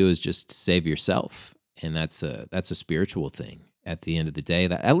you can do is just save yourself. And that's a spiritual thing at the end of the day.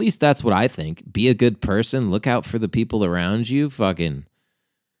 At least that's what I think. Be a good person. Look out for the people around you. Fucking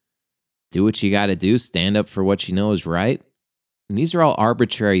do what you got to do. Stand up for what you know is right. And these are all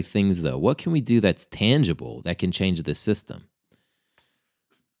arbitrary things, though. What can we do that's tangible that can change the system?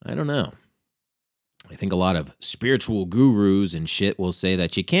 I don't know. I think a lot of spiritual gurus and shit will say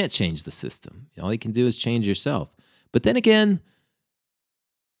that you can't change the system. All you can do is change yourself. But then again,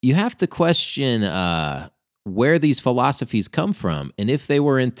 you have to question where these philosophies come from and if they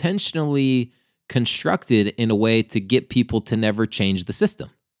were intentionally constructed in a way to get people to never change the system.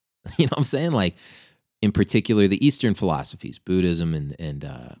 You know what I'm saying? Like, in particular, the Eastern philosophies, Buddhism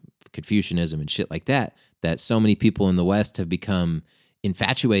and Confucianism and shit like that so many people in the West have become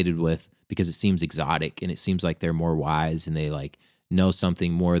infatuated with because it seems exotic and it seems like they're more wise and they like know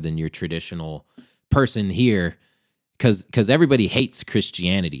something more than your traditional person here. Because everybody hates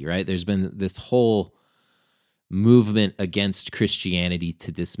Christianity, right? There's been this whole movement against Christianity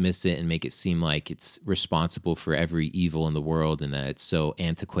to dismiss it and make it seem like it's responsible for every evil in the world and that it's so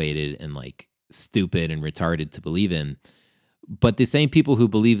antiquated and like stupid and retarded to believe in. But the same people who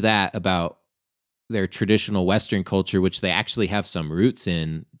believe that about their traditional Western culture, which they actually have some roots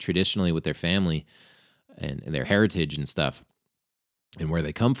in traditionally with their family and their heritage and stuff and where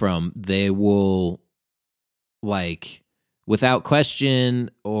they come from, they will like without questioning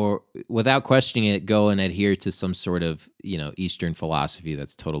it, go and adhere to some sort of, Eastern philosophy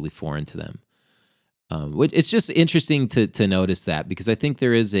that's totally foreign to them. It's just interesting to notice that, because I think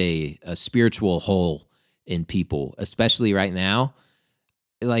there is a spiritual hole in people, especially right now.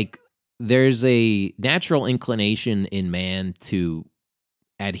 Like, there's a natural inclination in man to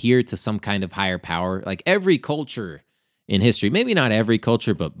adhere to some kind of higher power. Like, every culture in history. Maybe not every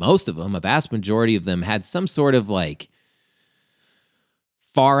culture, but most of them, a vast majority of them, had some sort of like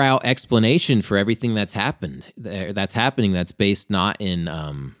far out explanation for everything that's happening, that's based not in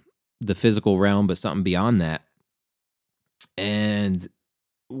the physical realm, but something beyond that. And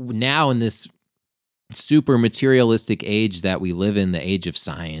now in this super materialistic age that we live in, the age of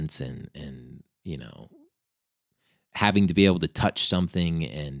science and you know, having to be able to touch something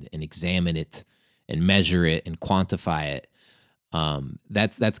and examine it and measure it and quantify it,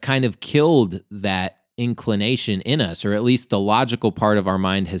 that's kind of killed that inclination in us, or at least the logical part of our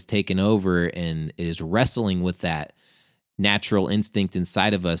mind has taken over and is wrestling with that natural instinct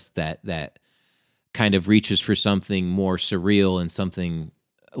inside of us that kind of reaches for something more surreal and something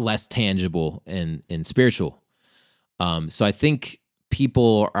less tangible and spiritual. So I think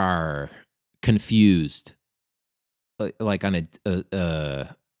people are confused, like on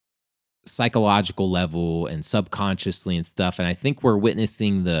a psychological level and subconsciously and stuff. And I think we're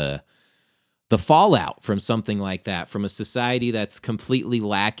witnessing the fallout from something like that, from a society that's completely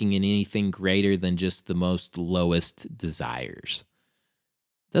lacking in anything greater than just the most lowest desires.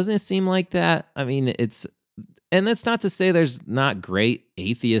 Doesn't it seem like that? I mean, and that's not to say there's not great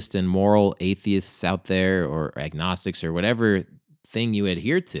atheists and moral atheists out there, or agnostics, or whatever thing you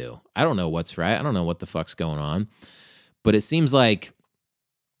adhere to. I don't know what's right. I don't know what the fuck's going on. But it seems like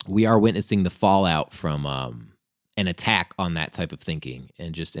we are witnessing the fallout from an attack on that type of thinking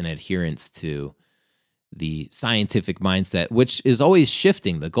and just an adherence to the scientific mindset, which is always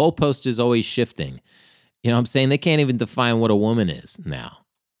shifting. The goalpost is always shifting. You know what I'm saying? They can't even define what a woman is now.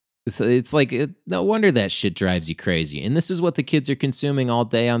 It's like, no wonder that shit drives you crazy. And this is what the kids are consuming all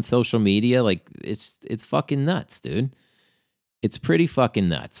day on social media. Like, it's fucking nuts, dude. It's pretty fucking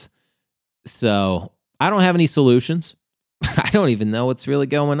nuts. So I don't have any solutions. I don't even know what's really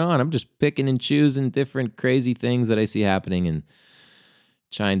going on. I'm just picking and choosing different crazy things that I see happening and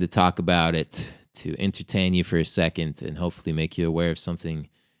trying to talk about it to entertain you for a second and hopefully make you aware of something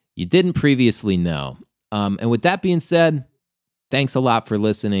you didn't previously know. And with that being said, thanks a lot for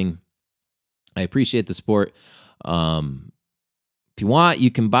listening. I appreciate the support. If you want, you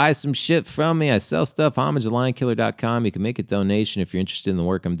can buy some shit from me. I sell stuff, homage@lionkiller.com. You can make a donation if you're interested in the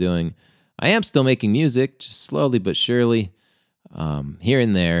work I'm doing. I am still making music, just slowly but surely, here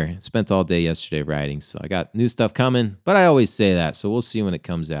and there. Spent all day yesterday writing, so I got new stuff coming, but I always say that, so we'll see when it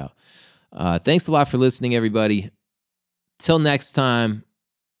comes out. Thanks a lot for listening, everybody. Till next time,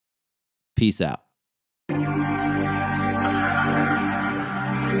 peace out.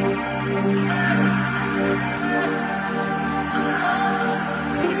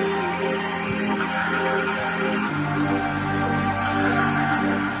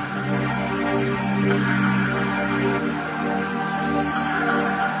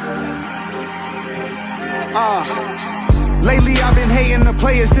 Lately I've been hating the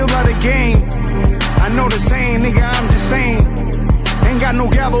players, still love the game. I know the saying, nigga, I'm just saying. Ain't got no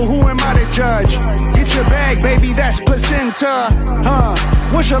gavel, who am I to judge? Get your bag, baby, that's placenta.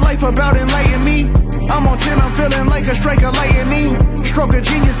 What's your life about, enlighten me? I'm on 10, I'm feeling like a strike of lightning. Stroke of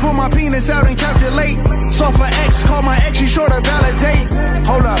genius, pull my penis out and calculate. Solve for X, call my ex, she sure to validate.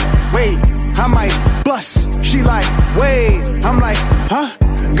 Hold up, wait, I might bust. She like, wait, I'm like, huh?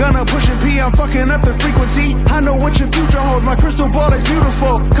 Gonna push and pee, I'm fucking up the frequency. I know what your future holds, my crystal ball is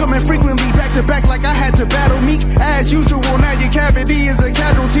beautiful. Coming frequently, back to back like I had to battle Meek. As usual, now your cavity is a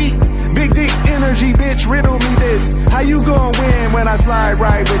casualty. Big dick energy, bitch, riddle me this. How you gonna win when I slide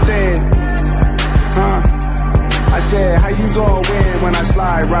right within? I said, how you gonna win when I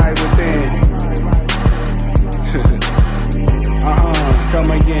slide right within?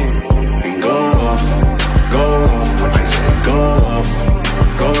 Come again. And go off, like I said, go off.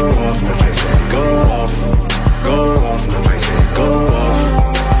 Go off, like I said, go off. Go off, like I said, go off.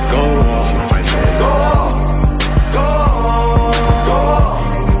 Go off, like I said, go off. Go off, go off,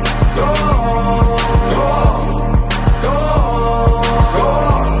 go off, go off,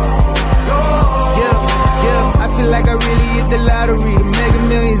 go off. Yeah, I feel like I really hit the lottery. The Mega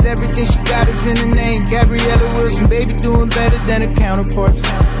Millions, everything she got is in the name. Gabriella Wilson, baby, doing better than her counterparts.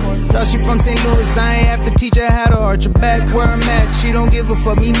 Thought she from St. Louis, I ain't have to teach her how to arch her back where I'm at. She don't give a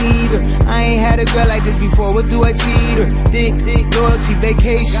fuck, me neither. I ain't had a girl like this before, what do I feed her? Dick, loyalty,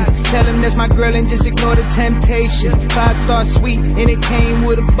 vacations. Tell him that's my girl and just ignore the temptations. 5-star suite, and it came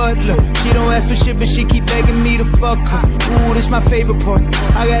with a butler. She don't ask for shit, but she keep begging me to fuck her. Ooh, this my favorite part.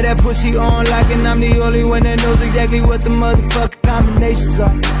 I got that pussy on lock, and I'm the only one that knows exactly what the motherfucking combinations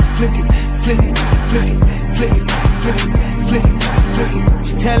are. Flick it, flick it, flick it, flick it, flick it, flick it.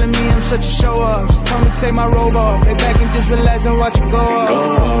 She telling me I'm such a show off. She told me to take my robe off. Lay back and just relax and watch it go off. Go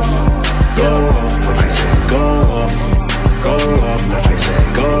off, go off, like I said, go off. go off. I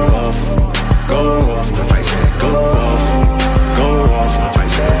said go off, go off. I said go off, go off. I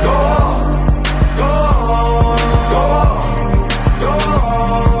said go off, go off, go off,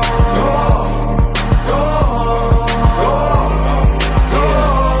 go off, go off, go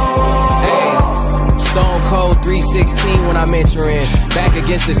off. Hey, Stone Cold 316 when I'm entering. Back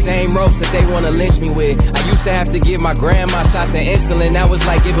against the same ropes that they wanna lynch me with. I used to have to give my grandma shots of insulin. That was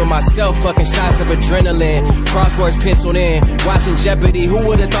like giving myself fucking shots of adrenaline. Crosswords penciled in, watching Jeopardy. Who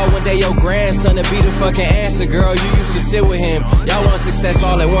would've thought one day your grandson would be the fucking answer, girl? You used to sit with him. Y'all want success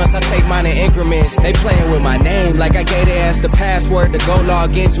all at once, I take mine in increments. They playing with my name like I gave their ass the password to go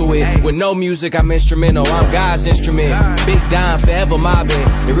log into it. With no music, I'm instrumental, I'm God's instrument. Big Don, forever mobbing.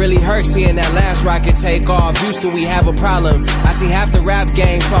 It really hurts seeing that last rocket take off. Houston, we have a problem. I see half the rap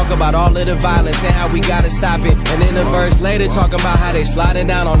game talk about all of the violence and how we gotta stop it, and then a verse later talking about how they sliding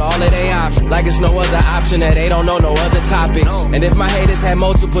down on all of their options, like it's no other option, that they don't know no other topics. And if my haters had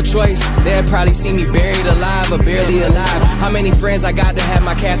multiple choice, they'd probably see me buried alive or barely alive. How many friends I got to have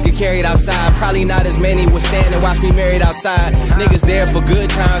my casket carried outside? Probably not as many would stand and watch me married outside. Niggas there for good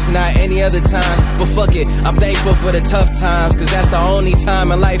times, not any other times, but fuck it, I'm thankful for the tough times, cause that's the only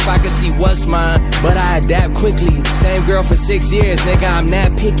time in life I can see what's mine. But I adapt quickly, same girl for 6 years, nigga, I'm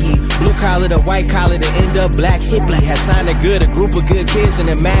not picky. Blue collar to white collar to end up black hippie. Had signed a group of good kids in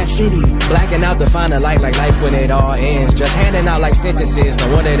a mad city. Blacking out to find a light like life when it all ends. Just handing out like sentences, no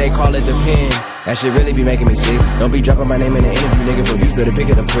wonder they call it the pen. That shit really be making me sick. Don't be dropping my name in the interview, nigga, for views, better pick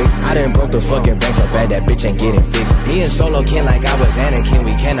it up quick. I done broke the fucking bank so bad that bitch ain't getting fixed. Me and Solo Ken like I was Anakin,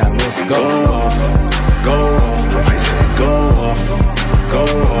 we cannot miss. Go off, go off.